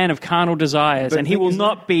a man of carnal desires, But and he will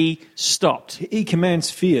not be stopped. He commands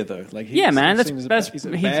fear, though. Like Yeah, man, he's a bad he eats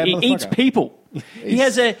motherfucker. people.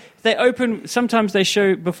 They open. Sometimes they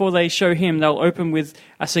show before they show him. They'll open with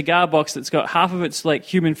a cigar box that's got half of it's like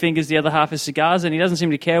human fingers, the other half is cigars, and he doesn't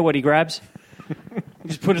seem to care what he grabs. He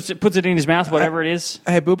just puts it in his mouth, whatever it is.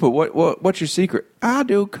 Hey, Bupa, what's your secret? I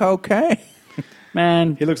do cocaine.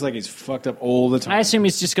 Man, He looks like he's fucked up all the time. I assume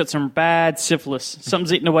he's just got some bad syphilis.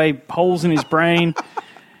 Something's eating away holes in his brain.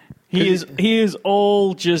 He is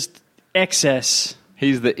all just excess.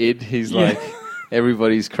 He's the id. He's Yeah. like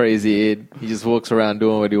everybody's crazy id. He just walks around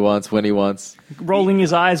doing what he wants when he wants. Rolling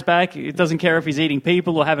his eyes back. It doesn't care if he's eating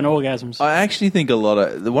people or having orgasms. I actually think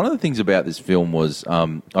one of the things about this film was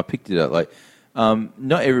I picked it up like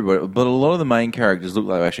not everybody, but a lot of the main characters look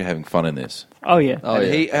like they're actually having fun in this. Oh yeah.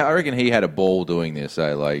 And I reckon he had a ball doing this.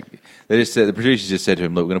 So like the producers just said to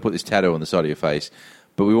him, "Look, we're going to put this tattoo on the side of your face,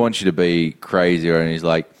 but we want you to be crazier." And he's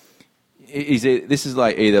like, this is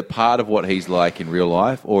like either part of what he's like in real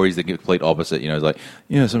life, or he's the complete opposite. You know, he's like,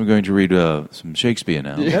 yes, I'm going to read some Shakespeare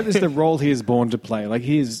now. That is the role he is born to play. Like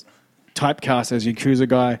he is typecast as Yakuza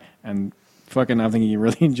guy, and fucking I think he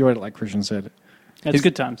really enjoyed it. Like Christian said, It's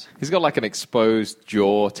good times. He's got like an exposed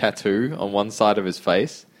jaw tattoo on one side of his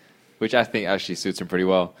face, which I think actually suits him pretty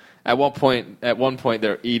well. At one point,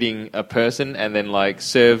 they're eating a person, and then like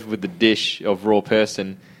served with the dish of raw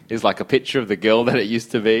person is like a picture of the girl that it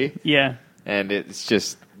used to be. Yeah. And it's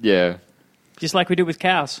just, yeah. Just like we do with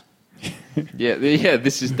cows. Yeah,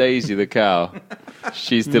 this is Daisy the cow.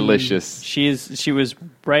 She's delicious. She was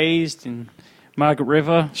raised in Margaret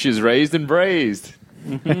River. She was raised and braised.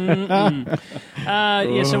 Yeah,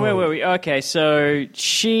 so where were we? Okay, so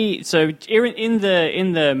in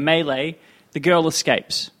the melee, the girl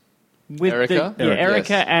escapes. With Erica? Erica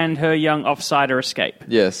Yes. and her young offsider escape.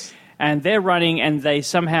 Yes. And they're running, and they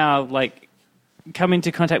somehow like come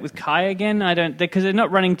into contact with Kai again. Because they're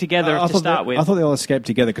not running together to start with. I thought they all escaped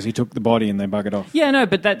together because he took the body and they buggered off. Yeah, no,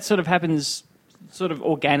 but that sort of happens sort of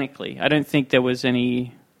organically. I don't think there was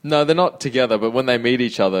any. No, they're not together, but when they meet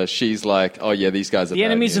each other, she's like, oh yeah, these guys are The bad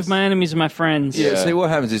enemies news. of my enemies are my friends. Yeah, see what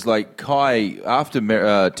happens is like Kai, after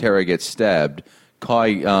Terra gets stabbed,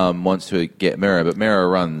 Kai wants to get Mera, but Mera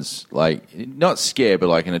runs like, not scared, but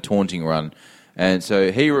like in a taunting run. And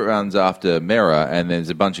so he runs after Mera, and there's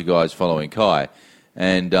a bunch of guys following Kai.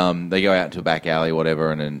 And they go out into a back alley or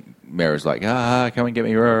whatever, and then Mera's like, come and get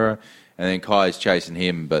me. And then Kai's chasing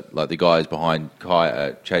him, but like the guys behind Kai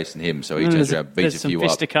are chasing him, so he turns around, beats a few up.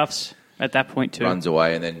 There's some fisticuffs at that point too. Runs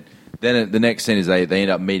away, and then the next scene is they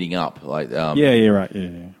end up meeting up. Like you're right.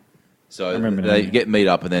 Yeah. So they get meet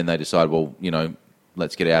up, and then they decide, well,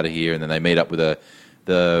 let's get out of here. And then they meet up with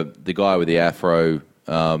the guy with the afro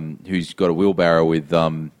who's got a wheelbarrow with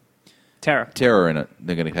terror in it.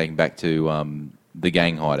 They're going to take him back to the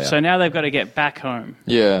gang hideout. So now they've got to get back home.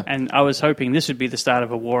 Yeah. And I was hoping this would be the start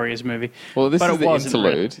of a Warriors movie. Well, this but is the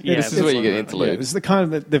interlude. Yeah, this is where you get interlude. Yeah, this is the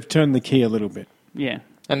kind of they've turned the key a little bit. Yeah.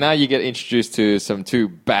 And now you get introduced to some two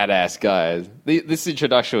badass guys. This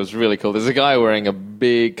introduction was really cool. There's a guy wearing a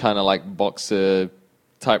big kind of like boxer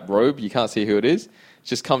type robe. You can't see who it is.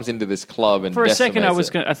 Just comes into this club and for a second I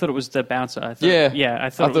decimates thought it was the bouncer. I thought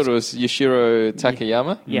it was Yoshiro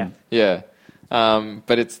Takayama. Yeah.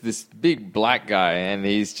 But it's this big black guy, and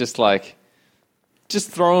he's just throwing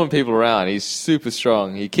people around. He's super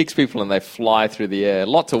strong. He kicks people and they fly through the air.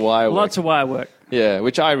 Lots of wire work. Yeah,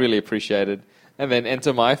 which I really appreciated. And then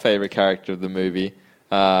enter my favorite character of the movie,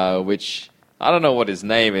 which I don't know what his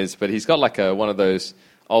name is, but he's got like one of those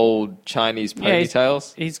old Chinese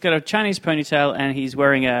ponytails. He's got a Chinese ponytail, and he's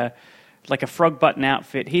wearing a frog button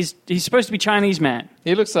outfit. He's supposed to be Chinese man.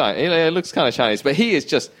 He looks kind of Chinese, but he is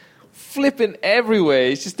just flipping everywhere.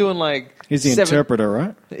 He's just doing like... He's the interpreter,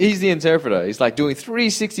 right? He's the interpreter. He's like doing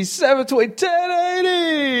 360, 720,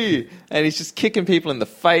 1080! And he's just kicking people in the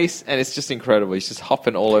face, and it's just incredible. He's just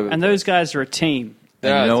hopping all over. And those guys are a team.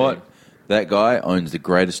 And you know what? That guy owns the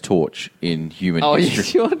greatest torch in human history.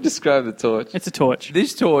 You want to describe the torch? It's a torch.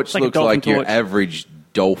 This torch looks like your average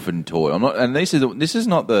dolphin torch. This is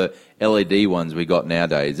not the LED ones we got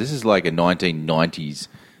nowadays. This is like a 1990s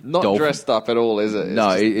Not dolphin. Dressed up at all, is it?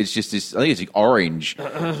 It's just this. I think it's orange.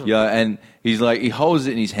 And he holds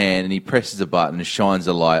it in his hand and he presses a button and shines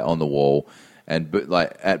a light on the wall, and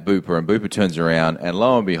at Booper, and Booper turns around, and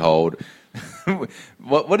lo and behold,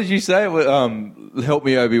 what did you say? Help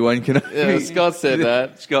me, Obi-Wan Kenobi. Yeah, Scott said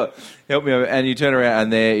that. Scott, help me, and you turn around,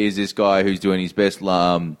 and there is this guy who's doing his best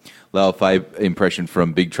Lao Fei impression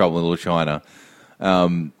from Big Trouble in Little China.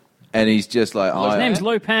 And he's just like... His name's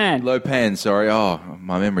Lo Pan. Lo Pan, sorry. Oh,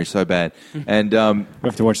 my memory's so bad. And we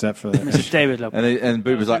have to watch that for that. Mr. David Lo Pan. And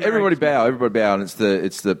Boober's like, everybody bow. And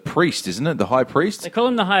it's the priest, isn't it? The high priest? They call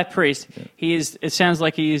him the high priest. It sounds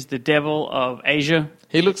like he is the devil of Asia.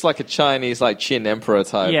 He looks like a Chinese, Qin emperor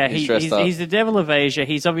type. Yeah, he's the devil of Asia.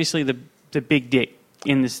 He's obviously the big dick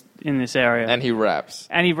in this area. And he raps.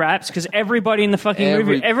 Because everybody in the fucking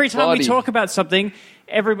movie, every time we talk about something,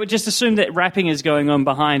 everybody just assume that rapping is going on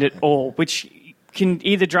behind it all, which can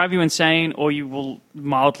either drive you insane or you will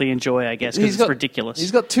mildly enjoy, I guess, because it's ridiculous.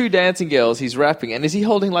 He's got two dancing girls. He's rapping, and is he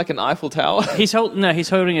holding like an Eiffel Tower? He's holding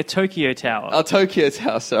a Tokyo Tower. A Tokyo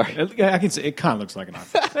Tower, sorry. I can say it kind of looks like an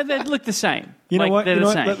Eiffel. But they look the same. You know what? They're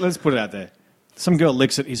the same. Let's put it out there. Some girl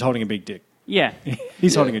licks it. He's holding a big dick. Yeah,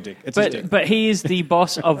 he's holding a dick. It's his dick. But he is the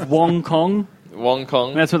boss of Wong Kong. Wong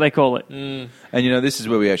Kong. That's what they call it. And this is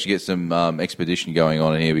where we actually get some expedition going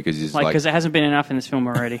on in here, because he's because there hasn't been enough in this film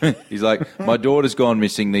already. He's like, my daughter's gone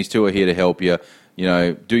missing. These two are here to help you.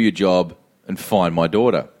 Do your job and find my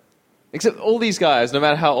daughter. Except all these guys, no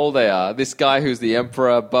matter how old they are, this guy who's the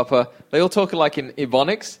Emperor, Bupper, they all talk like in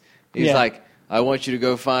Ebonics. He's like, I want you to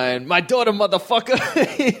go find my daughter,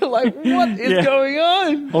 motherfucker. You're like, what is going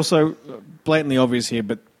on? Also, blatantly obvious here,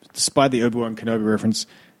 but despite the Obi-Wan Kenobi reference,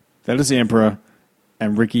 that is the Emperor,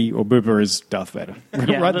 and Ricky or Booper is Darth Vader.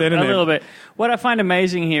 Yeah, right there. A little bit. What I find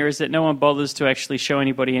amazing here is that no one bothers to actually show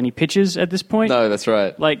anybody any pictures at this point. No, that's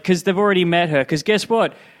right. Because they've already met her. Because guess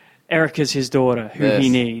what? Erica's his daughter, who he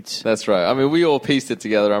needs. That's right. I mean, we all pieced it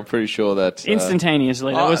together. I'm pretty sure that...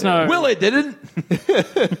 Instantaneously. There was no... Well, it didn't.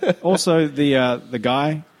 Also, the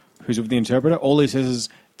guy who's with the interpreter, all he says is,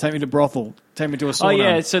 take me to brothel, take me to a sauna. Oh,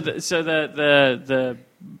 yeah. So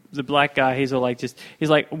the black guy, he's all he's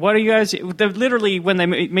like, what are you guys... They're literally, when they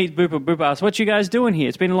meet Booper asks, what you guys doing here?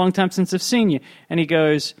 It's been a long time since I've seen you. And he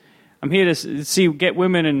goes... I'm here to get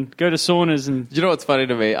women and go to saunas. And you know what's funny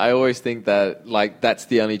to me? I always think that that's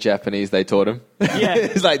the only Japanese they taught him. Yeah,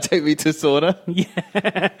 it's like, take me to sauna.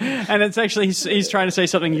 Yeah, and it's actually he's trying to say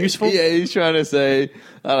something useful. Yeah, he's trying to say,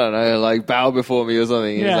 I don't know, bow before me or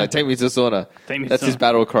something. Yeah. He's like, take me to sauna. That's his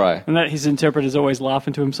battle cry. And that his interpreter's always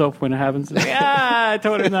laughing to himself when it happens. Like, I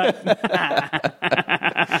taught him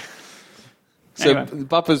that. So anyway.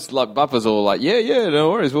 Bupper's all like, yeah, no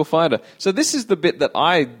worries, we'll find her. So this is the bit that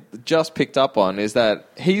I just picked up on, is that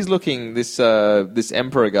he's looking, this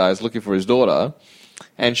Emperor guy is looking for his daughter,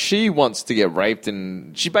 and she wants to get raped,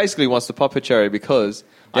 and she basically wants to pop her cherry because...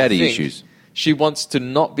 Daddy issues. she wants to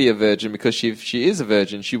not be a virgin because if she is a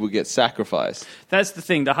virgin, she will get sacrificed. That's the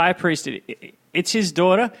thing. The high priest, it's his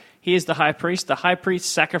daughter. He is the high priest. The high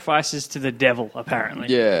priest sacrifices to the devil, apparently.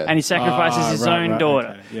 Yeah. And he sacrifices his own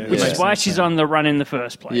daughter, okay. Yeah, which that is makes why sense, she's yeah. on the run in the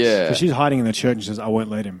first place. Yeah. Because she's hiding in the church and says, I won't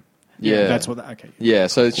let him. Yeah. That's what... Okay. Yeah,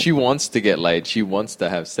 so she wants to get laid. She wants to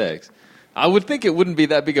have sex. I would think it wouldn't be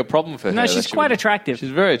that big a problem for her. No, she's that quite would- attractive.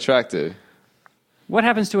 She's very attractive. What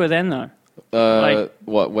happens to her then, though?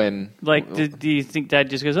 What, when... Like, do you think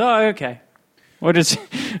Dad just goes, oh, okay? Or does... at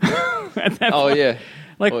that Oh, point- yeah.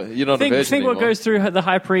 Like, Well, you're not a think virgin what anymore. goes through the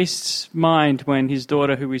high priest's mind when his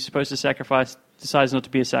daughter, who he's supposed to sacrifice, decides not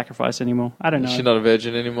to be a sacrifice anymore. I don't know. Is she not a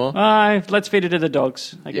virgin anymore? Let's feed her to the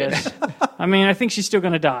dogs, I guess. I mean, I think she's still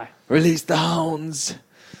going to die. Release the hounds.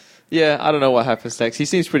 Yeah, I don't know what happens next. He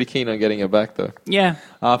seems pretty keen on getting her back, though. Yeah.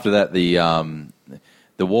 After that, the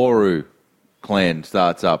Waru clan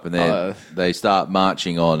starts up, and then they start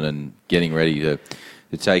marching on and getting ready to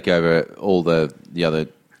take over all the other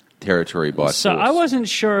territory by So force. I wasn't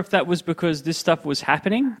sure if that was because this stuff was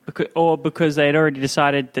happening or because they had already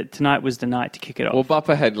decided that tonight was the night to kick it off. Well,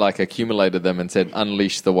 Bappa had accumulated them and said,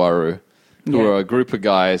 unleash the Waru, who Yeah. are a group of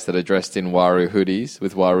guys that are dressed in Waru hoodies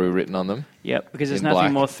with Waru written on them. Yep, because there's in nothing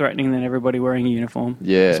black. more threatening than everybody wearing a uniform.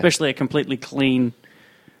 Yeah. Especially a completely clean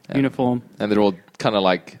uniform. And they're all kind of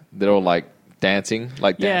dancing, dance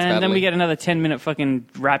Yeah, and then battling. we get another 10-minute fucking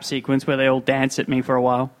rap sequence where they all dance at me for a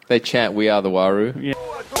while. They chant, we are the Waru. Yeah.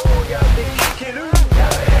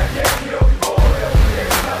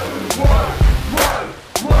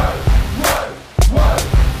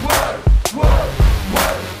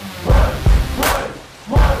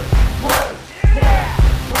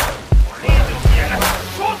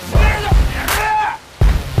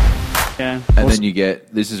 Yeah. And then you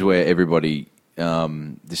get, this is where everybody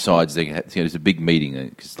decides there's a big meeting,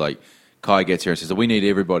 because Kai gets here and says, we need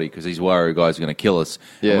everybody because these Waru guys are going to kill us.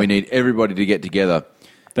 Yeah. And we need everybody to get together.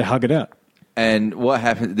 They hug it out. And what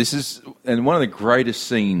happened, and one of the greatest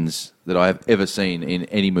scenes that I have ever seen in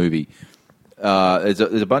any movie, there's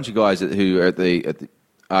a bunch of guys who are at the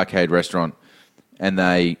arcade restaurant, and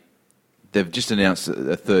they've just announced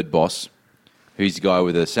a third boss, who's the guy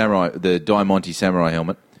with the Diamante samurai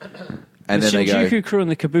helmet. And the then they go, Shinjuku crew and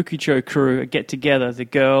the Kabukicho crew get together, the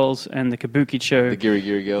girls and the Kabukicho. The Giri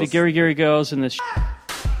Giri girls. The Giri Giri girls and the...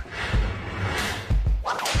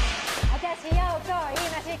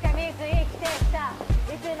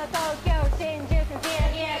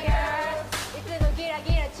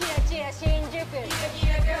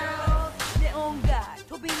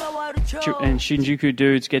 And Shinjuku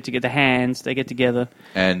dudes get to get the hands, they get together,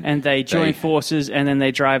 and they join forces, and then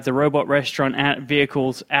they drive the robot restaurant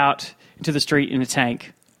vehicles out into the street in a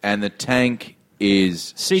tank. And the tank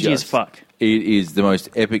is CG as fuck. It is the most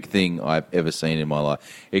epic thing I've ever seen in my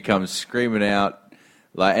life. It comes screaming out,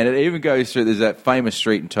 and it even goes through. There's that famous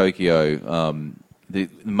street in Tokyo, the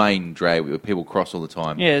main drag where people cross all the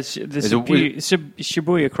time. Yeah, it's the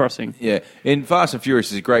Shibuya crossing. Yeah, in Fast and Furious,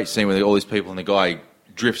 there's a great scene where all these people and the guy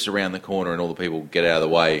drifts around the corner and all the people get out of the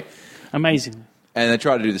way. Amazing. And they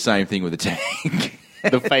try to do the same thing with the tank.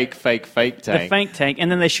 The fake tank. The fake tank,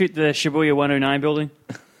 and then they shoot the Shibuya 109 building.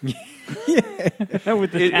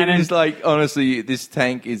 With the cannon. It is honestly, this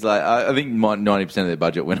tank is I think 90% of their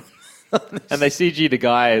budget went on. And they CG the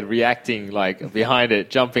guy reacting behind it,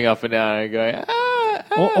 jumping up and down and going,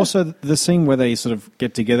 Also, the scene where they sort of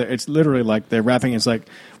get together, it's literally they're rapping. It's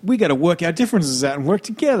we got to work our differences out and work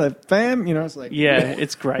together, fam. It's Yeah,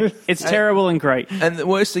 it's great. It's terrible and great. And the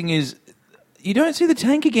worst thing is, you don't see the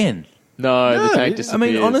tank again. No, the tank disappears.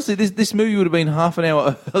 I mean, honestly, this movie would have been half an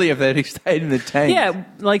hour earlier if they'd stayed in the tank. Yeah,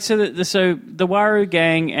 so the Waru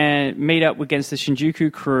gang meet up against the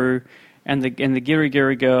Shinjuku crew and the Giri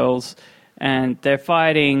Giri girls, and they're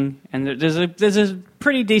fighting. And there's a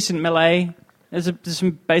pretty decent melee. There's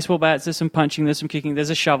some baseball bats. There's some punching. There's some kicking.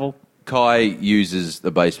 There's a shovel. Kai uses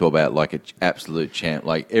the baseball bat like an absolute champ.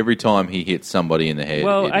 Every time he hits somebody in the head.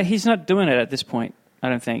 Well, he's not doing it at this point, I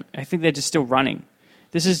don't think. I think they're just still running.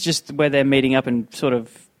 This is just where they're meeting up and sort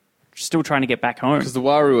of still trying to get back home. Because the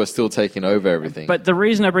Waru are still taking over everything. But the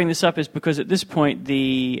reason I bring this up is because at this point,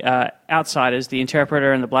 the outsiders, the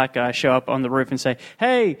interpreter and the black guy, show up on the roof and say,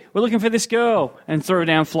 hey, we're looking for this girl, and throw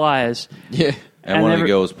down flyers. Yeah. And one of the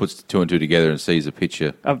girls puts two and two together and sees a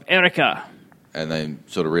picture of Erica. And they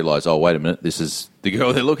sort of realise, oh, wait a minute, this is the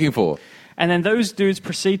girl they're looking for. And then those dudes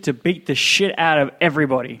proceed to beat the shit out of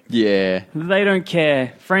everybody. Yeah. They don't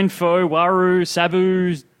care. Friend, foe, Waru,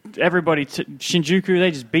 Sabu, everybody, Shinjuku, they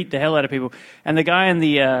just beat the hell out of people. And the guy in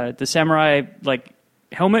the samurai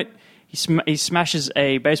helmet, he smashes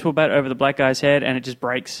a baseball bat over the black guy's head and it just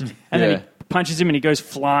breaks. And then he punches him and he goes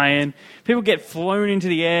flying. People get flown into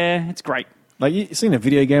the air. It's great. Like, you seen a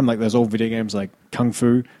video game, like those old video games like Kung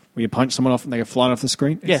Fu, where you punch someone off and they go flying off the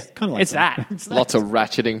screen? It's kind of like it's that. Lots of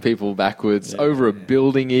ratcheting people backwards, over a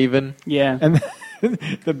building even. Yeah. And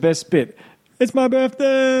the best bit, it's my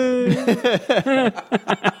birthday!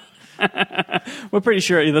 We're pretty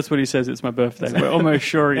sure that's what he says. It's my birthday. We're almost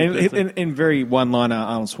sure. In very one-liner,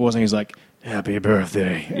 Arnold Schwarzenegger's like, happy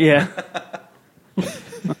birthday. Yeah.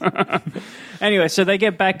 Anyway, so they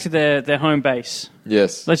get back to their home base.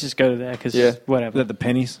 Yes. Let's just go to there because whatever. Is that the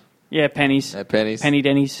pennies? Yeah, pennies. Pennies. Penny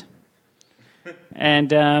Denny's. And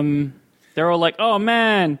they're all like, oh,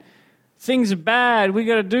 man, things are bad. We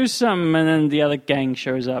got to do something. And then the other gang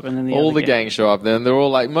shows up. And then all the gang show up. Then they're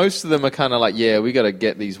all like, most of them are kind of like, yeah, we got to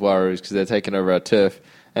get these Warus because they're taking over our turf.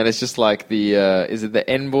 And it's just like the, is it the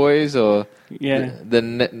N-Boys or the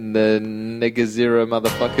Negazira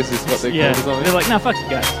motherfuckers is what they call it or something? They're like, no, fuck you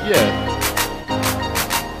guys. Yeah.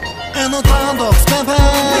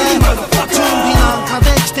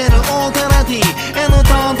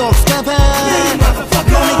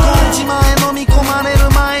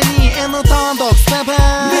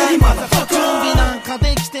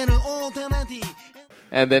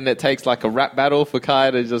 And then it takes like a rap battle for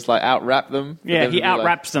Kai to just like out-rap them. Yeah, he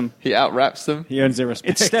out-raps them. He out-raps them. He earns their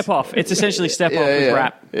respect. It's step off. It's essentially step off with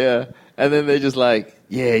rap. Yeah. And then they're just like,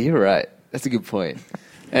 yeah, you're right. That's a good point.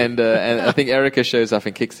 And I think Erica shows up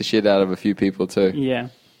and kicks the shit out of a few people too. Yeah.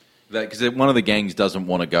 Because one of the gangs doesn't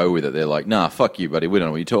want to go with it. They're like, nah, fuck you, buddy. We don't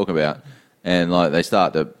know what you're talking about. And like they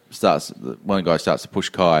one guy starts to push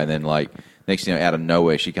Kai, and then like next thing you know, out of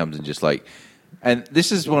nowhere, she comes and just like, and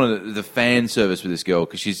this is one of the fan service with this girl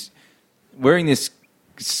because she's wearing this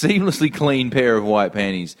seamlessly clean pair of white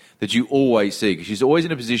panties that you always see because she's always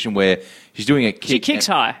in a position where she's doing a kick. She kicks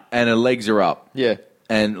high. And her legs are up. Yeah.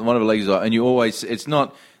 And one of her legs is up. And you always, it's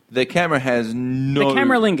not, the camera has no... The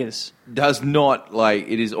camera lingers. Does not, like,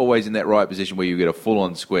 it is always in that right position where you get a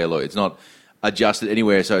full-on square look. It's not adjusted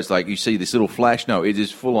anywhere, so it's like you see this little flash. No, it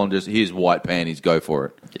is full-on just, here's white panties, go for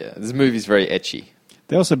it. Yeah, this movie's very ecchi.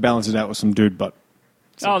 They also balance it out with some dude butt.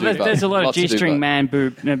 There's a lot of Lots of G-string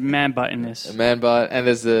dude man butt in this. A man butt. And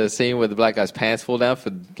there's a scene where the black guy's pants fall down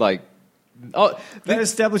for, like... Oh, that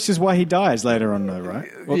establishes why he dies later on, though, right?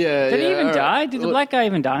 Well, Did he even die? Did the black guy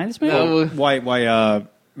even die in this movie? No, why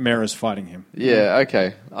Mera's fighting him? Yeah,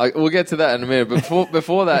 okay. We'll get to that in a minute. But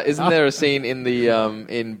before that, isn't there a scene in the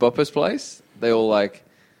in Buppa's place? They all like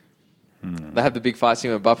they have the big fight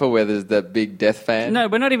scene with Buppa where there's the big death fan. No,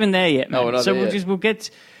 we're not even there yet. Man. No, we're not so there yet.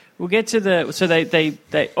 We'll get to the so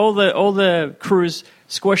they all the crews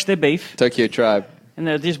squash their beef. Tokyo Tribe. And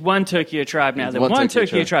there's just one Tokyo Tribe now. There's one one Tokyo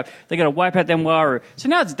Tokyo Tribe. They got to wipe out them Waru. So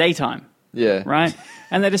now it's daytime. Yeah. Right?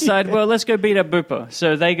 And they decide, well, let's go beat up Buppa.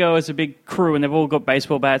 So they go as a big crew, and they've all got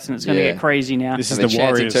baseball bats, and it's going to get crazy now. This is And the they're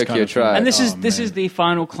chanting Warriors Tokyo kind of Tribe. And this is the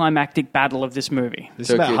final climactic battle of this movie. This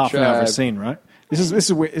is about Tokyo half an hour of a Tribe. scene, right? This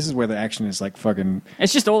is where the action is like fucking.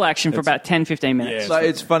 It's just all action for about 10, 15 minutes. So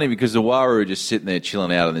it's funny because the Waru are just sitting there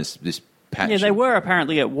chilling out on this patch. Yeah, they were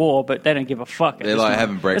apparently at war, but they don't give a fuck. They're like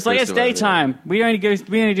having breakfast. It's like it's or whatever. daytime. We only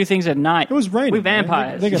do things at night. It was raining. We're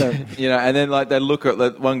vampires. They gotta, You know, and then like they look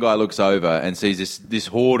at one guy looks over and sees this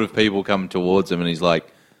horde of people coming towards him, and he's like,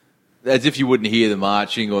 as if you wouldn't hear the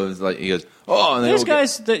marching, or it's like he goes, oh, and they Those all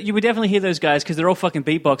guys, you would definitely hear those guys because they're all fucking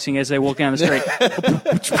beatboxing as they walk down the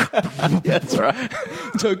street. That's right.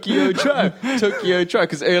 Tokyo Tribe. Tokyo Tribe.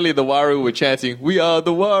 Because earlier the Waru were chanting, "We are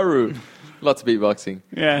the Waru." Lots of beatboxing.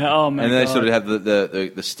 Yeah. Oh man. and then they sort of have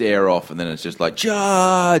the stare off, and then it's just like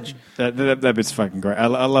charge. that bit's fucking great. I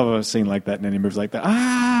love a scene like that in any moves like that.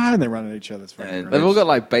 And they run at each other. It's fucking And great. They've all got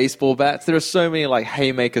like baseball bats. There are so many like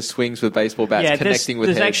haymaker swings with baseball bats yeah, connecting with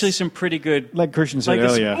there's heads. actually some pretty good. Like Christian said Like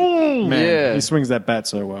this- earlier, man, Yeah. he swings that bat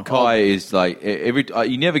so well. Kai is like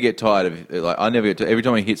you never get tired of like I never get to, every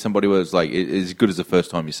time I hit somebody where it's like it's as good as the first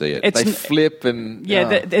time you see it. It's They flip and Yeah,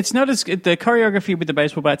 it's not as good. The choreography with the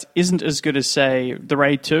baseball bats isn't as good as, say, the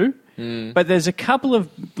Raid 2. But there's a couple of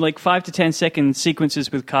like 5 to 10 second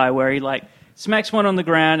sequences with Kai where he like smacks one on the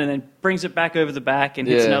ground and then brings it back over the back and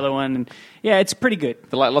hits Yeah. another one. And yeah, it's pretty good.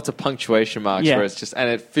 They're like lots of punctuation marks Yeah. where it's just and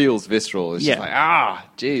it feels visceral. It's Yeah. just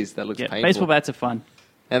like geez, that looks Yeah, painful. baseball bats are fun.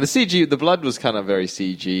 And the CG, the blood was kind of very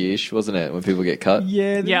CG-ish, wasn't it? When people get cut.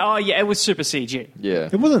 Yeah, Yeah, oh yeah, it was super CG. Yeah.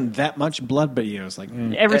 It wasn't that much blood, but yeah, it was like.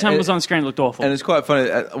 Every time it was on screen, it looked awful. And it's quite funny.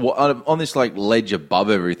 On this like ledge above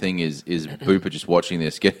everything is Booper just watching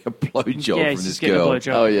this get a blowjob Yeah, from he's this just getting a girl.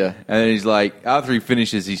 blowjob. Oh yeah. And then he's like, after he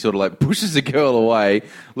finishes, he sort of like pushes the girl away,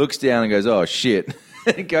 looks down and goes, "Oh shit!"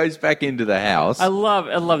 and goes back into the house. I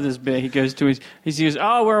love this bit. He goes to he goes,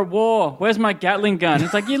 "Oh, we're at war. Where's my Gatling gun?"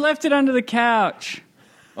 It's like you left it under the couch.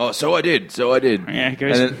 Oh, so I did. Yeah, it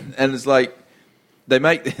goes- and it's like they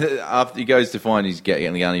make after he goes to find his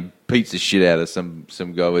Gatling gun, he beats the shit out of some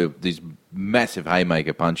guy with these massive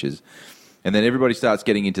haymaker punches, and then everybody starts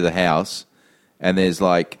getting into the house, and there's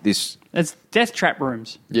like this. It's death trap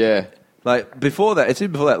rooms. Yeah. Like before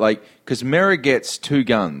that, like because Mera gets 2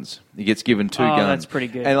 guns. He gets given 2 guns. That's pretty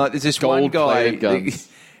good. And like there's this one guy. Gold-plated guns.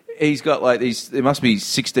 He's got like these. There must be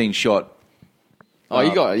 16 shot. Oh,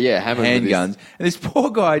 you got hammered with this. handguns, and this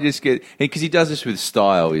poor guy just because he does this with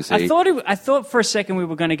style. You see, I thought for a second we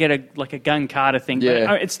were going to get a gun Carter thing. Yeah.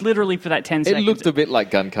 But it's literally for that 10 It seconds. looked a bit like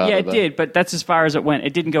Gun Carter. Yeah, it though. did, but that's as far as it went.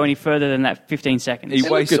 It didn't go any further than that 15 seconds. he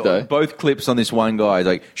looked wastes good, though. both clips on this one guy. He's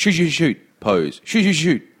like shoot, pose,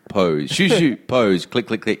 shoot, pose, shoot, pose, click.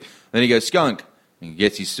 Then he goes skunk and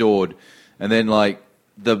gets his sword, and then like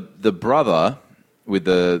the brother with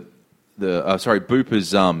Booper's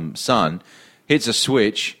son hits a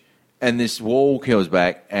switch. And this wall comes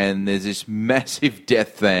back, and there's this massive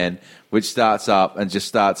death fan which starts up and just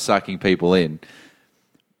starts sucking people in.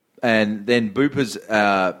 And then Booper's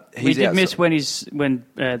We did miss when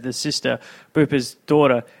the sister, Booper's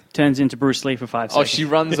daughter, turns into Bruce Lee for 5 Oh, seconds. she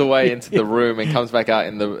runs away into the room and comes back out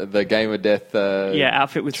in the Game of Death.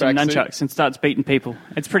 Outfit with some tracksuit. nunchucks and starts beating people.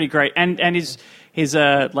 It's pretty great. And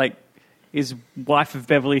his wife of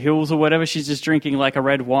Beverly Hills or whatever, she's just drinking like a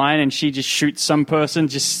red wine, and she just shoots some person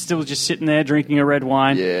still sitting there drinking a red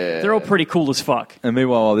wine. Yeah. They're all pretty cool as fuck. And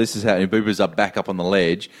meanwhile, while this is happening, Booper's back up on the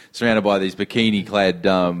ledge, surrounded by these bikini-clad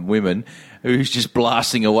women, who's just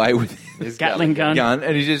blasting away with His Gatling gun.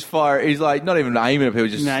 and he's just firing. He's like not even aiming at people,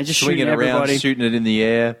 just swinging shooting around, everybody. shooting it in the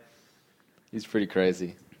air. He's pretty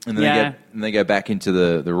crazy. And then they go back into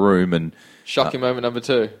the room, and Shocking moment number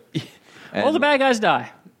 2. All the bad guys die.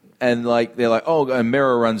 And like they're like, and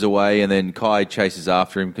Mera runs away, and then Kai chases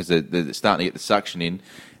after him because they're starting to get the suction in.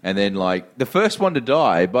 And then like the first one to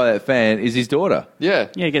die by that fan is his daughter. Yeah.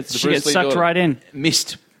 Yeah, The she Bruce gets Lee sucked daughter. right in.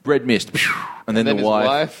 Red mist. And then then the his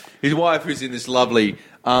wife. His wife, who's in this lovely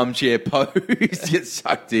armchair pose, gets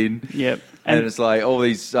sucked in. Yep. And it's like all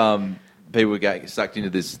these people get sucked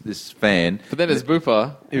into this fan. But then there's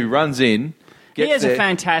Booper. Who runs in. He has there. a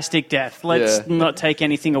fantastic death. Let's not take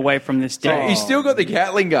anything away from this So death. he's still got the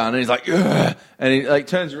Gatling gun, and he's like, ugh, and he like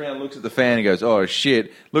turns around, looks at the fan, and goes, "Oh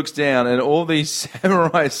shit!" Looks down, and all these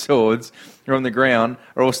samurai swords are on the ground,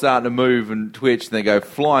 are all starting to move and twitch, and they go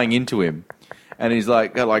flying into him. And he's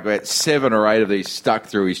like got like about 7 or 8 of these stuck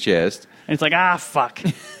through his chest, and it's like, fuck.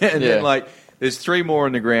 and then like there's 3 more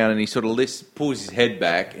on the ground, and he sort of pulls his head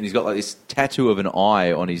back, and he's got like this tattoo of an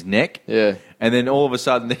eye on his neck. Yeah. And then all of a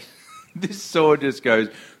sudden, this sword just goes,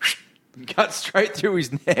 cuts straight through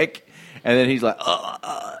his neck, and then he's like,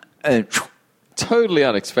 and Totally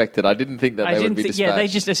unexpected. I didn't think that they would be dispatched. Yeah, they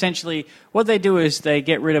just essentially, what they do is they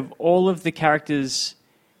get rid of all of the characters,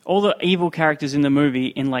 all the evil characters in the movie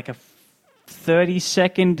in like a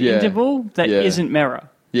 30-second interval that isn't Mera.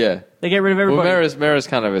 Yeah. They get rid of everybody. Well, Mera's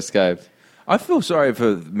kind of escaped. I feel sorry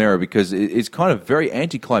for Mera because it's kind of very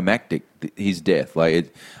anticlimactic, his death.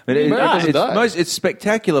 Like, it's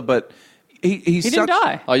spectacular, but he didn't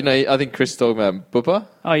die. Oh, I think Chris is talking about Booper.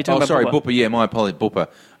 Oh, you're talking about Booper. Yeah, my apologies, Booper.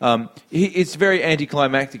 It's very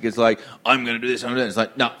anticlimactic. It's like, I'm going to do this, I'm going to do this. It's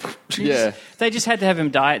like, no. Yeah. They just had to have him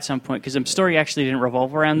die at some point because the story actually didn't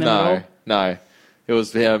revolve around them at all. No. It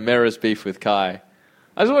was Mera's beef with Kai.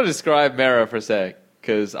 I just want to describe Mera for a sec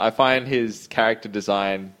because I find his character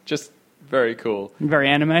design just very cool. Very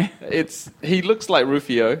anime. He looks like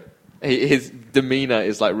Rufio. His demeanor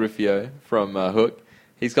is like Rufio from Hook.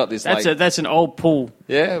 He's got this that's an old pull.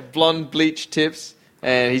 Yeah, blonde bleached tips,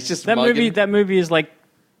 and he's just that movie is like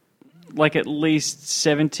at least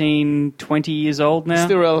 17, 20 years old now.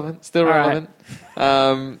 Still relevant.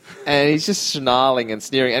 And he's just snarling and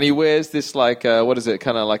sneering, and he wears this like what is it?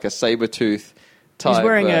 Kind of like a saber tooth type.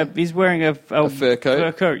 He's wearing a fur coat.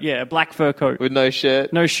 Fur coat, yeah, a black fur coat with no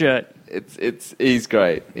shirt. No shirt. He's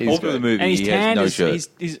great. All through the movie, and he's he tan. has no shirt.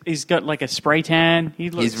 He's got like a spray tan.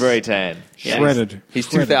 He's very tan. Shredded. He's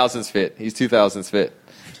 2000s fit. He's 2000s fit.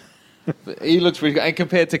 He looks really good. And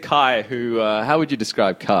compared to Kai, who how would you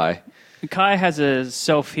describe Kai? Kai has a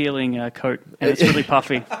self-healing coat, and it's really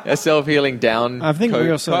puffy. A self-healing down. I think coat.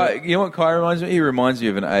 we also. Kai, you know what Kai reminds me? He reminds me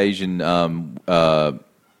of an Asian.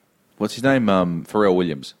 What's his name? Pharrell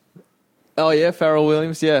Williams. Oh yeah, Pharrell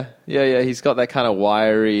Williams. Yeah. He's got that kind of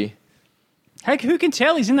wiry. Heck, who can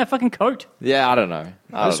tell? He's in that fucking coat. Yeah, I don't know.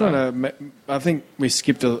 I think we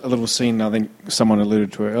skipped a little scene. I think someone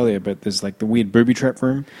alluded to it earlier, but there's like the weird booby trap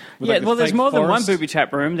room. There's more than one booby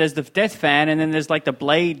trap room. There's the death fan, and then there's like the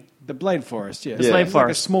blade. The blade forest, yeah. The blade It's like a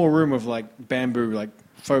forest. small room of like bamboo, like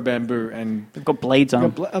faux bamboo, and They've got blades on. I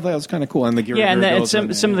thought that was kind of cool. And the Gira Yeah, and, Gira and girls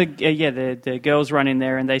run some there. of the girls run in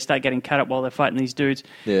there and they start getting cut up while they're fighting these dudes.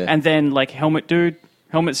 Yeah. And then like helmet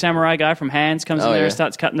samurai guy from Hands comes in Oh, there yeah. and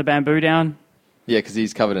starts cutting the bamboo down. Yeah, because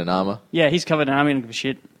he's covered in armor. Yeah, he's covered in army and give a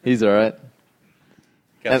shit. He's all right.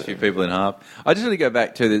 Cuts a few people in half. I just want to go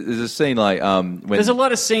back to there's a scene like when There's a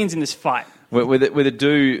lot of scenes in this fight. with a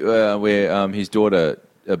dude where his daughter,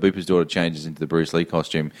 Booper's daughter, changes into the Bruce Lee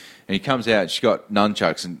costume, and he comes out. She's got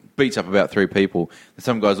nunchucks and beats up about 3 people. And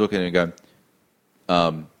some guys look at her and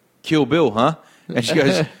go, "Kill Bill, huh?" And she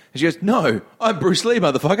goes, "No, I'm Bruce Lee,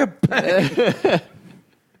 motherfucker." Bang.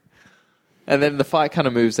 And then the fight kind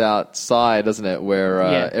of moves outside, doesn't it? Where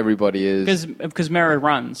Yeah. everybody is Because Mera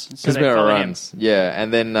runs. So because they Mera follow him. runs. Yeah,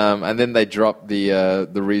 and then they drop the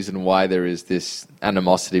reason why there is this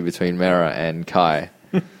animosity between Mera and Kai.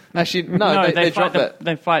 Actually, no, they drop that.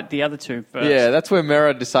 They fight the other two first. Yeah, that's where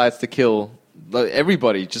Mera decides to kill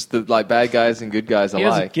everybody, just the bad guys and good guys He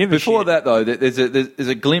doesn't alike. give a Before shit. that, though, there's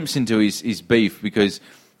a glimpse into his beef because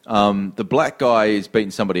the black guy is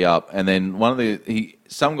beating somebody up, and then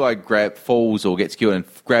some guy falls or gets killed and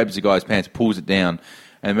grabs the guy's pants, pulls it down,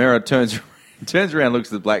 and Mera turns around, looks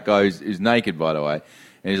at the black guy who's naked, by the way,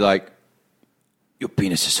 and he's like, "Your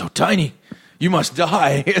penis is so tiny, you must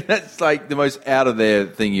die." That's like the most out of there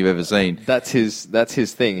thing you've ever seen. That's his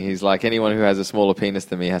thing. He's like, anyone who has a smaller penis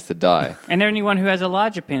than me has to die. And anyone who has a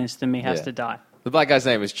larger penis than me has Yeah. to die. The black guy's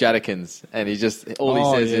name is Jadakins, and he says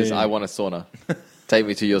is, "I want a sauna. Take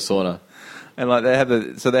me to your sauna." And like they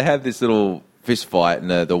have this little fist fight,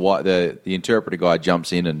 and the interpreter guy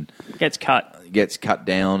jumps in and Gets cut. gets cut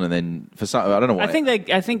down, and then for some I don't know why.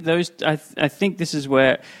 I think this is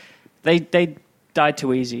where they died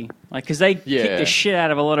too easy. Like, because they Yeah. kicked the shit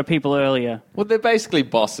out of a lot of people earlier. Well, they're basically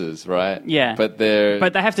bosses, right? Yeah. But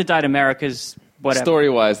But they have to die to America's whatever.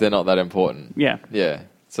 story-wise, they're not that important. Yeah. Yeah.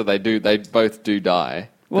 So they both do die.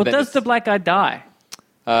 Well, But then does the black guy die?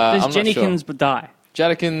 I'm Does not sure. Jennykins die?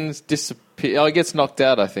 Jadakins disappear. Oh, he gets knocked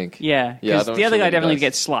out, I think. Yeah. Yeah, Because I'm the not other sure guy that he definitely does.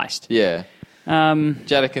 gets sliced. Yeah.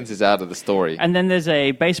 Jadakins is out of the story. And then there's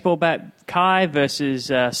a baseball bat Kai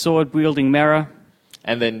versus sword-wielding Mera.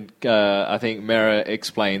 And then I think Mera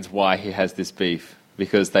explains why he has this beef.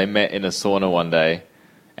 Because they met in a sauna one day,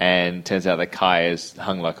 and turns out that Kai is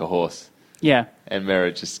hung like a horse. Yeah. And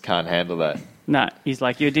Mera just can't handle that. No, he's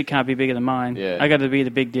like, your dick can't be bigger than mine. Yeah. I got to be the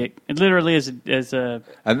big dick. It literally is a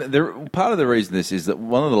And part of the reason this is that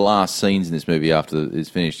one of the last scenes in this movie after it's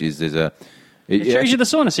finished is there's a. It shows you the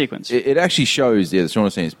sauna sequence. It actually shows the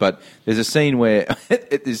sauna scenes, but there's a scene where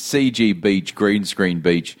at this CG beach, green screen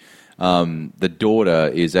beach, the daughter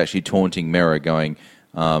is actually taunting Mera, going,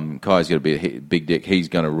 "Kai's got to be a big dick. He's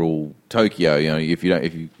going to rule Tokyo. You know, if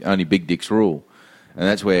you only big dicks rule." And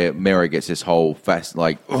that's where Mera gets this whole fast,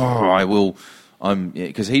 like, "Oh, I will."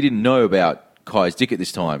 Because he didn't know about Kai's dick at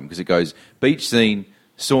this time, because it goes beach scene,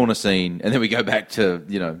 sauna scene, and then we go back to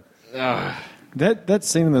That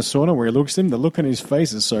scene in the sauna where he looks at him, the look on his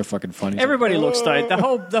face is so fucking funny. Everybody looks stoned.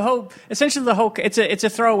 Essentially it's a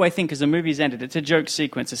throwaway thing because the movie's ended. It's a joke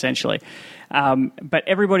sequence essentially, but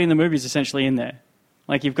everybody in the movie is essentially in there.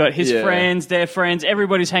 Like you've got his friends, their friends,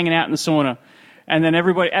 everybody's hanging out in the sauna, and then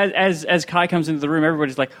everybody, as Kai comes into the room,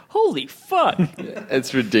 everybody's like, "Holy fuck!"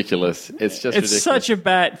 It's ridiculous. It's just ridiculous. It's such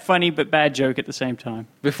a funny but bad joke at the same time.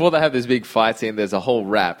 Before they have this big fight scene, there's a whole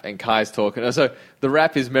rap, and Kai's talking. So the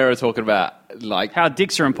rap is Mera talking about like How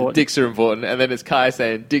dicks are important. dicks are important, and then it's Kai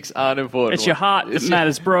saying dicks aren't important. It's your heart that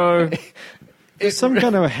matters, bro. There's some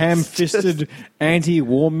kind of ham-fisted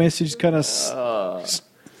anti-war message kind of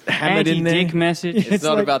hammered in there. Anti-dick message. It's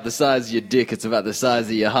not like- about the size of your dick; it's about the size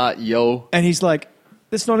of your heart, yo. And he's like,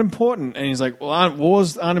 "That's not important." And he's like, "Well,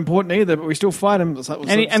 wars aren't important either, but we still fight them." It's like, what's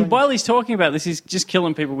that And saying? while he's talking about this, he's just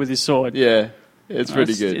killing people with his sword. Yeah, it's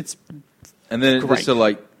pretty good. It's And then Great. it's sort of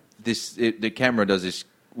like this. The camera does this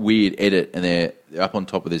weird edit, and they're up on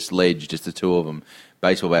top of this ledge, just the two of them,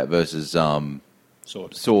 baseball bat versus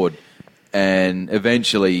sword, and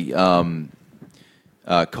eventually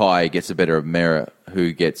Kai gets the better of Mera,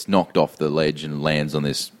 who gets knocked off the ledge and lands on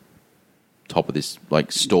this top of this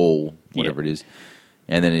like stall, whatever it is.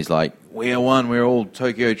 And then he's like, "We are one. We're all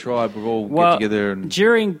Tokyo Tribe. We're all get together." And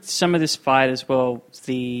during some of this fight as well,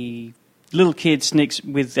 the little kid sneaks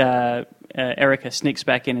with Erica sneaks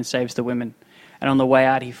back in and saves the women, and on the way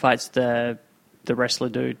out he fights the wrestler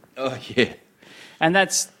dude, oh yeah, and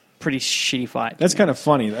that's pretty shitty fight. That's kind of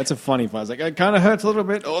funny. That's a funny fight. It's like, it kind of hurts a little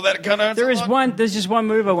bit. Oh, that kind of hurts There a is lot. there's just one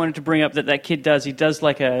move I wanted to bring up that kid does. He does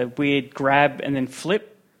like a weird grab and then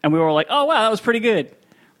flip, and we were all like, "Oh wow, that was pretty good."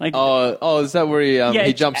 Like, is that where he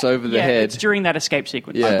it's- jumps over the head? It's during that escape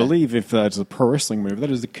sequence. Yeah. I believe if that's a pro wrestling move, that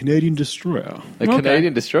is the Canadian Destroyer. The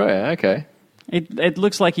Canadian Destroyer. Okay. It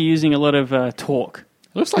looks like you're using a lot of torque.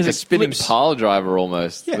 It looks like a It spinning flips. pile driver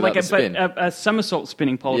almost. Yeah, without like the spin. a somersault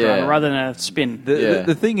spinning pole Yeah. driver rather than a spin.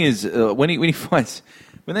 The thing is, when he fights,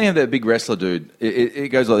 when they have that big wrestler dude, it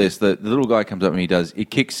goes like this. The little guy comes up and he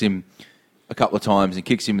kicks him a couple of times and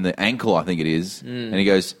kicks him in the ankle, I think it is. And he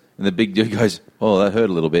goes, and the big dude goes, oh, that hurt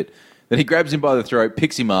a little bit. Then he grabs him by the throat,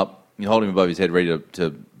 picks him up, and hold him above his head, ready to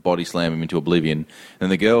body slam him into oblivion.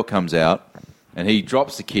 And the girl comes out, and he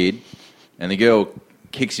drops the kid, and the girl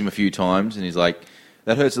kicks him a few times, and he's like,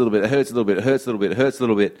 that hurts a little bit, it hurts a little bit, it hurts a little bit, it hurts a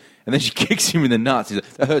little bit. And then she kicks him in the nuts. He's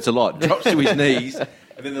like, that hurts a lot. Drops to his knees. And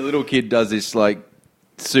then the little kid does this, like,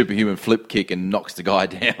 superhuman flip kick and knocks the guy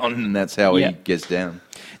down, and that's how he gets down.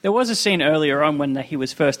 There was a scene earlier on when the kid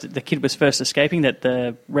was first escaping that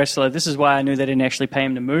the wrestler, this is why I knew they didn't actually pay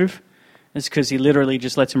him to move. It's because he literally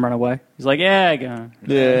just lets him run away. He's like, yeah, go.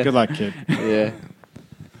 Yeah. Good luck, kid. Yeah.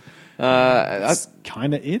 That's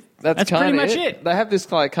kind of it. That's pretty kinda much it. They have this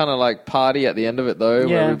kind of party at the end of it though,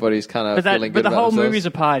 where everybody's kind of feeling good But the about whole themselves. movie's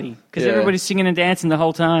a party because Yeah. everybody's singing and dancing the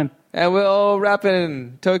whole time. And we're all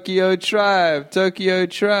rapping Tokyo Tribe, Tokyo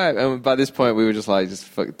Tribe. And by this point, we were just like, just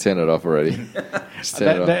fucking turn it off already. Just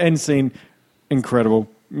turn it off. That end scene, incredible.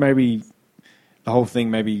 Maybe the whole thing,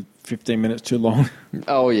 maybe 15 minutes too long.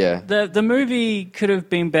 Oh, yeah. The movie could have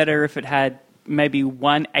been better if it had maybe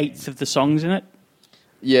 1/8 of the songs in it.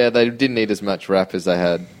 Yeah, they didn't need as much rap as they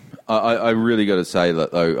had. I really got to say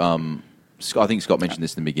that, though, I think Scott mentioned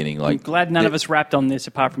this in the beginning. I'm Like, glad none of us rapped on this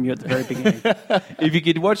apart from you at the very beginning. if you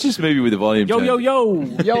could watch this movie with the volume Yo, turned, yo, yo!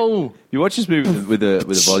 Yo! you watch this movie with the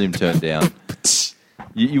volume turned down,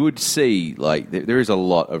 you would see like there is a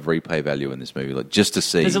lot of replay value in this movie. Like just to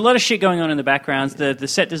see, There's a lot of shit going on in the backgrounds. The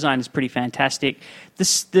set design is pretty fantastic.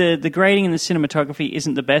 The grading and the cinematography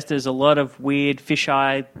isn't the best. There's a lot of weird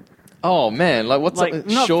fisheye. Oh, man. Like, what's Like up?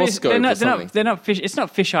 not Shore fish, scope or something. they're not fish. It's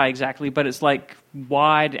not fisheye exactly, but it's like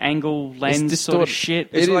wide angle lens sort of distorted. shit.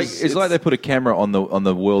 it's like they put a camera on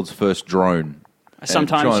the world's first drone. and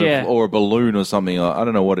Sometimes, trying to- yeah. or a balloon or something. I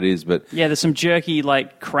don't know what it is, but Yeah, there's some jerky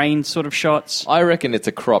like crane sort of shots. I reckon it's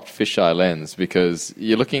a cropped fisheye lens because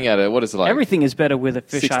you're looking at it, what is it like? Everything is better with a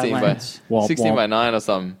fisheye 16 lens. by, Womp, 16 womp. by 9 or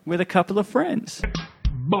something. With a couple of friends.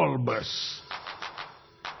 Bulbous.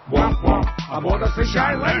 Womp womp. I bought a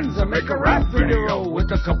fisheye lens and make a rap video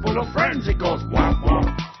with a couple of friends. It goes womp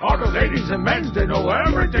womp. All the ladies and men, they know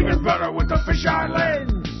everything is better with the fisheye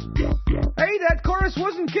lens. Hey, that chorus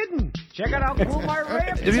wasn't kidding. Check it out through my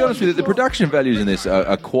rap. to be honest with you, the production values in this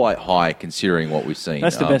are quite high considering what we've seen.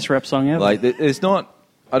 That's the best rap song ever. Like, there's not.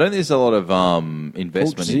 I don't think there's a lot of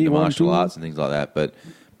investment Oopsie, into 1, martial 2. arts and things like that. But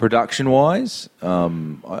production-wise,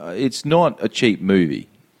 it's not a cheap movie.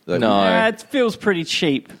 Like, No. It feels pretty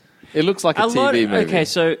cheap. It looks like a TV movie. Okay,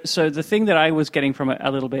 so the thing that I was getting from it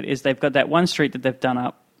a little bit is they've got that one street that they've done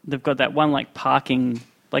up. They've got that one like parking,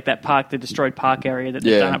 like that park, the destroyed park area that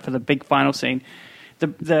they've Yeah. done up for the big final scene.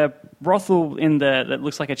 The brothel that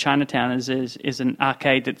looks like a Chinatown is an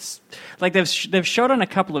arcade that's like they've shot on a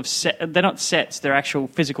couple of they're not sets, they're actual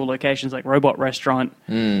physical locations like Robot Restaurant.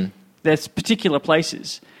 There's particular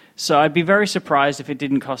places. So I'd be very surprised if it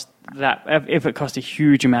didn't cost that, if it cost a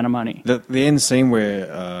huge amount of money. The end scene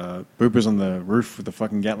where Booper's on the roof with the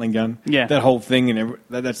fucking Gatling gun. Yeah. That whole thing, and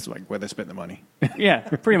that's like where they spent the money. Yeah,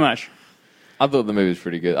 pretty much. I thought the movie was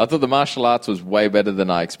pretty good. I thought the martial arts was way better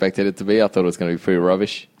than I expected it to be. I thought it was going to be pretty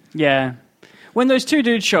rubbish. Yeah. When those two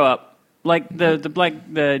dudes show up, like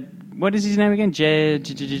what is his name again?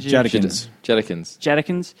 Jadikins.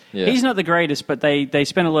 Jadikins. Yeah. He's not the greatest, but they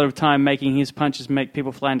spend a lot of time making his punches make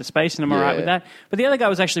people fly into space, and I'm all right with that. But the other guy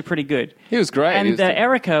was actually pretty good. He was great. And He was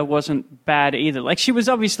Erica wasn't bad either. Like, she was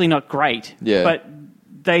obviously not great, Yeah. but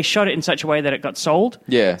they shot it in such a way that it got sold.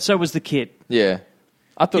 Yeah. So was the kid. Yeah.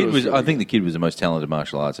 I thought it was. I think the kid was the most talented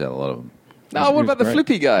martial arts out of a lot of them. No, what about the great.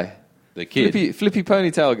 flippy guy? The kid. Flippy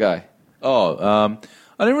ponytail guy.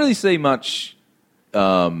 I didn't really see much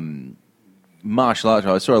martial arts.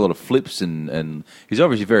 I saw a lot of flips and he's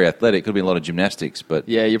obviously very athletic. Could have been a lot of gymnastics, but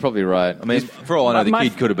Yeah, you're probably right. I mean, for all I know, the My-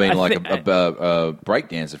 kid could have been I like thi- a break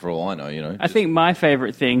dancer. For all I know, you know. I think my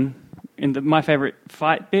favorite thing, my favorite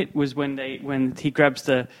fight bit was when he grabs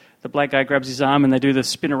the black guy grabs his arm and they do the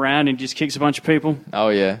spin around and just kicks a bunch of people. Oh,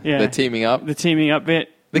 yeah. Yeah. They're teaming up. The teaming up bit.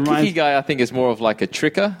 The reminds- kicky guy, I think, is more of like a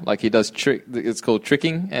tricker. Like he does trick. It's called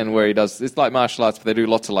tricking, and where he does, it's like martial arts, but they do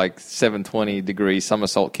lots of like 720-degree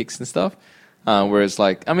somersault kicks and stuff. Whereas,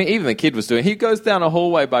 like, I mean, even the kid was doing. He goes down a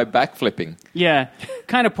hallway by backflipping. Yeah,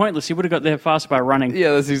 kind of pointless. He would have got there faster by running.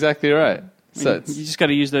 Yeah, that's exactly right. So You just got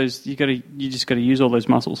to use those. You just got to use all those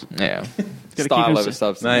muscles. yeah, keep style them over s-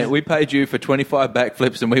 substance. Mate, we paid you for 25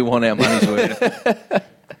 backflips and we want our money's worth.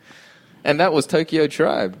 And that was Tokyo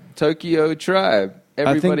Tribe. Tokyo Tribe.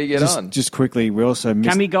 Everybody get just, on. Just quickly, we also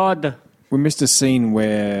missed, Kamigod. we missed a scene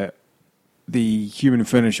where the human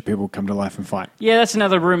furniture people come to life and fight. Yeah, that's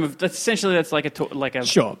another room of. That's like a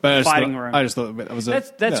Sure, but fighting room. I just thought that was a...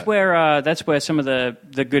 That's where some of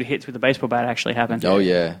the good hits with the baseball bat actually happen. Oh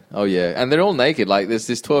yeah, and they're all naked. Like there's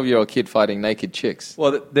this 12-year-old kid fighting naked chicks.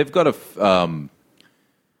 Well, they've got a...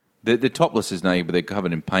 they're topless as naked, but they're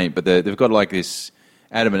covered in paint. But they've got like this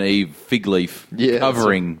Adam and Eve fig leaf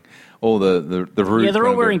covering all the roof. Yeah, they're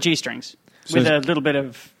all wearing G-strings with a little bit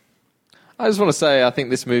of... I just want to say, I think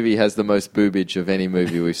this movie has the most boobage of any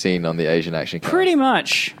movie we've seen on the Asian Action Cast. Pretty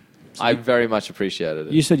much. I very much appreciated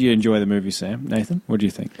it. You said you enjoy the movie, Sam. Nathan, what do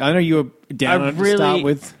you think? I know you were down on it to start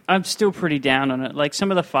with. I'm still pretty down on it. Like, some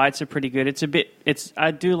of the fights are pretty good. I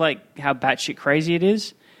do like how batshit crazy it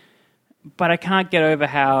is, but I can't get over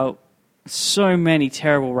how so many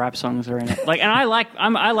terrible rap songs are in it. Like, and I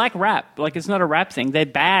like rap. Like, it's not a rap thing. They're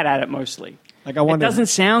bad at it mostly. Like, I wonder, it doesn't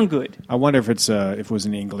sound good. I wonder if if it was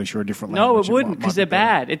in English or a different No, language. it wouldn't, because they're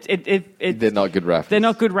bad. They're not good rappers. They're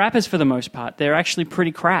not good rappers for the most part. They're actually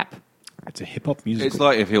pretty crap. It's a hip hop musical. It's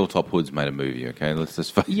like if Hilltop Hoods made a movie, okay? Let's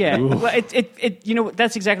just... Yeah, well, you know,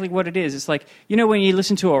 that's exactly what it is. It's like, you know, when you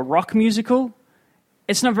listen to a rock musical,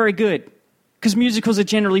 it's not very good, because musicals are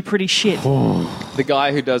generally pretty shit. The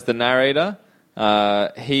guy who does the narrator,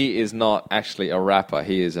 he is not actually a rapper.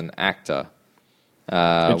 He is an actor.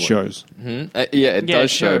 It shows. It does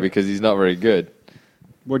show because he's not very good.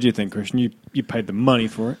 What do you think, Christian? You paid the money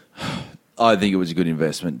for it. I think it was a good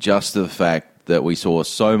investment. Just the fact that we saw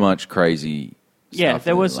so much crazy Yeah, stuff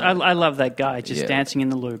there in was. it, I love that guy just dancing in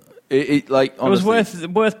the loop. It like It was honestly,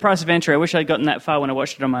 worth price of entry. I wish I'd gotten that far when I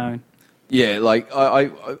watched it on my own. Yeah, like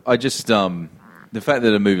I just the fact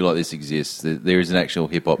that a movie like this exists, there is an actual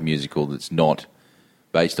hip hop musical that's not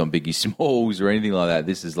based on Biggie Smalls or anything like that.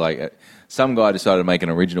 This is like some guy decided to make an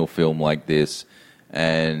original film like this,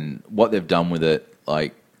 and what they've done with it,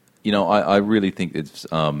 like, you know, I really think it's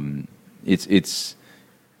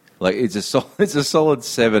like it's a solid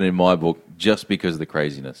 7 in my book just because of the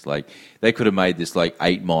craziness. Like, they could have made this like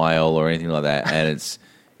 8 Mile or anything like that, and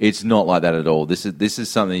it's not like that at all. This is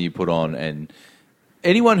something you put on, and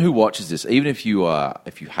anyone who watches this, even if you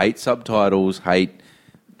hate subtitles, hate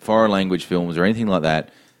foreign language films or anything like that,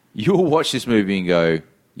 you'll watch this movie and go,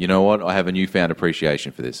 you know what? I have a newfound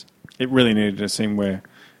appreciation for this. It really needed a scene where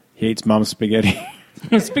he eats mum's spaghetti.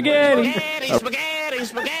 Spaghetti. Spaghetti, spaghetti,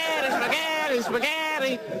 spaghetti,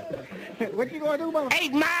 spaghetti. What you gonna do about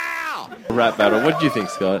 8 Mile? Rap battle. What did you think,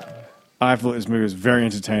 Scott? I thought this movie was very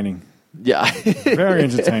entertaining. Yeah. Very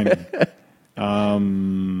entertaining.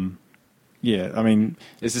 Yeah, I mean,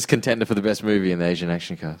 Is this contender for the best movie in the Asian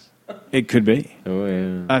Action Cast? it could be. Oh,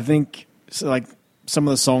 yeah. I think like some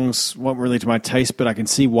of the songs weren't really to my taste, but I can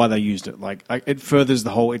see why they used it. Like, it furthers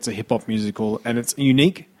the whole. It's a hip hop musical, and it's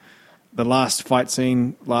unique. The last fight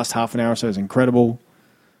scene, last half an hour or so, is incredible.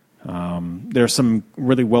 There are some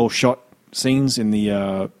really well shot scenes in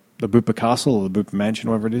the Bupa Castle or the Bupa Mansion,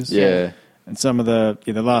 whatever it is. Yeah. And some of the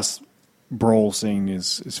last brawl scene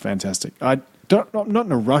is fantastic. I'm not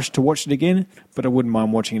in a rush to watch it again, but I wouldn't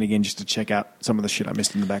mind watching it again just to check out some of the shit I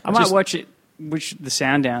missed in the I background. might watch it with the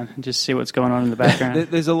sound down and just see what's going on in the background.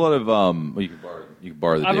 There's a lot of well, you can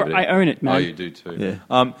borrow the DVD. I own it, man. Oh, you do too.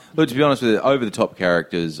 Yeah. Look, to be honest with you, over the top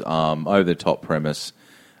characters, over the top premise,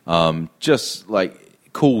 just like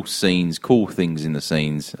cool scenes, cool things in the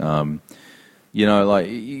scenes. You know, like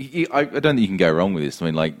I don't think you can go wrong with this. I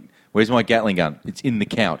mean, like, where's my Gatling gun? It's in the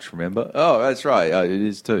couch. Remember? Oh, that's right. It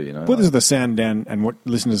is too. You know. Put the sound down and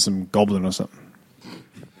listen to some Goblin or something.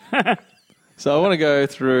 So I want to go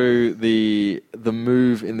through the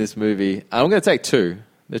move in this movie. I'm going to take 2.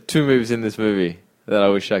 There's 2 moves in this movie that I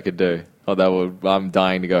wish I could do. I'm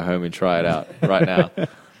dying to go home and try it out right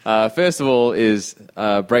now. First of all is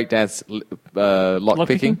breakdance lock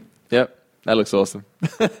picking. Yep, that looks awesome.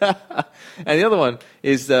 And the other one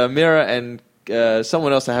is Mira and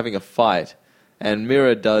someone else are having a fight, and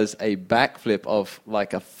Mira does a backflip of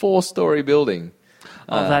like a 4-story building.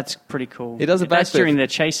 Oh, that's pretty cool. He does a That's backflip. during the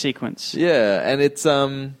chase sequence. Yeah, and it's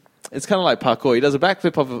kind of like parkour. He does a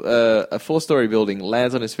backflip of a 4-story building,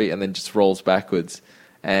 lands on his feet, and then just rolls backwards.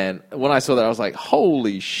 And when I saw that, I was like,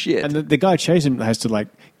 "Holy shit!" And the guy chasing him has to like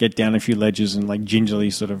get down a few ledges and like gingerly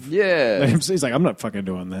sort of He's like, "I'm not fucking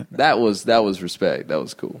doing that." That was respect. That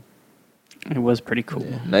was cool. It was pretty cool.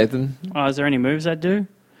 Yeah. Nathan, is there any moves I'd do?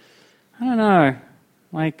 I don't know.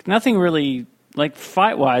 Like, nothing really, like,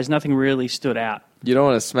 fight-wise, nothing really stood out. You don't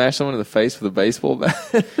want to smash someone in the face with a baseball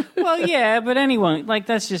bat? Well, yeah, but anyone like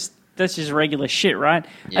that's just regular shit, right?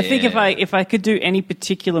 I think if I could do any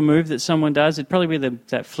particular move that someone does, it'd probably be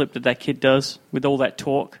that flip that kid does with all that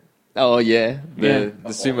torque. Oh yeah, the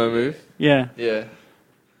sumo move. Yeah, Yeah.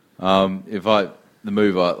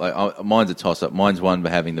 Mine's a toss up. Mine's one for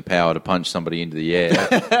having the power to punch somebody into the air.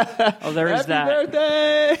 Oh, there is that.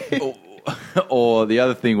 Happy birthday! Or the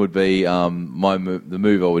other thing would be the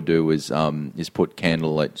move I would do is put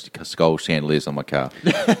skull chandeliers on my car.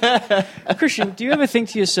 Christian, do you ever think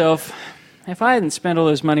to yourself, if I hadn't spent all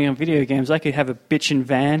this money on video games, I could have a bitchin'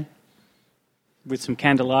 van with some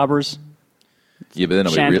candelabras, Yeah, but then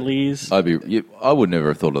chandeliers, I would never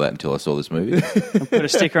have thought of that until I saw this movie. and put a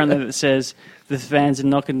sticker on there that says, "The fans are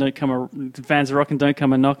knocking, don't come. The fans are rocking, don't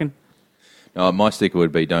come a knocking." No, my sticker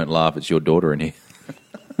would be, "Don't laugh, it's your daughter in here."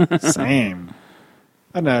 Same.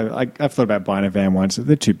 I don't know. I've thought about buying a van once.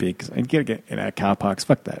 They're too big. And get in our car parks.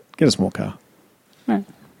 Fuck that. Get a small car. Right.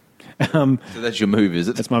 So that's your move, is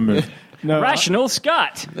it? That's my move. No, Rational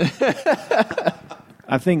Scott.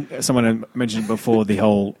 I think someone had mentioned before the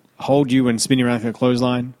whole hold you and spin you around like a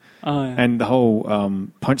clothesline. Oh, yeah. And the whole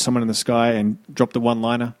punch someone in the sky and drop the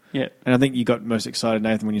one-liner. Yeah. And I think you got most excited,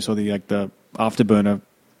 Nathan, when you saw the Afterburner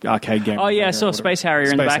arcade game. Oh, yeah, I saw Space Harrier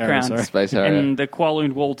in the background. Space Harrier. And the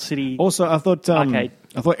Kowloon Walled City. Also, I thought arcade.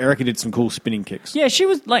 Erica did some cool spinning kicks. Yeah, she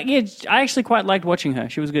was I actually quite liked watching her.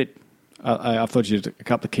 She was good. I thought she did a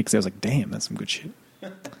couple of kicks there. I was like, damn, that's some good shit.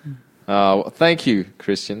 Thank you,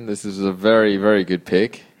 Christian. This is a very, very good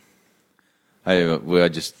pick. Hey, I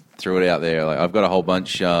just threw it out there. Like, I've got a whole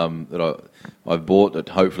bunch that I've bought that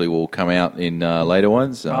hopefully will come out in later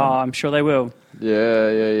ones. I'm sure they will.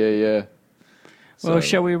 Yeah. Well,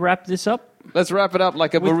 shall we wrap this up? Let's wrap it up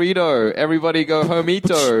like a burrito. Everybody go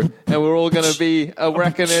homito. And we're all going to be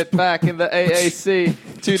wrecking it back in the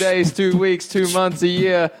AAC. 2 days, 2 weeks, 2 months, a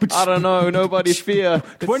year. I don't know. Nobody fear.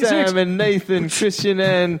 It's Sam and Nathan, Christian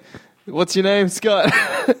and... What's your name, Scott?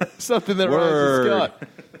 Something that rhymes with Scott.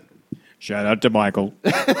 Shout out to Michael.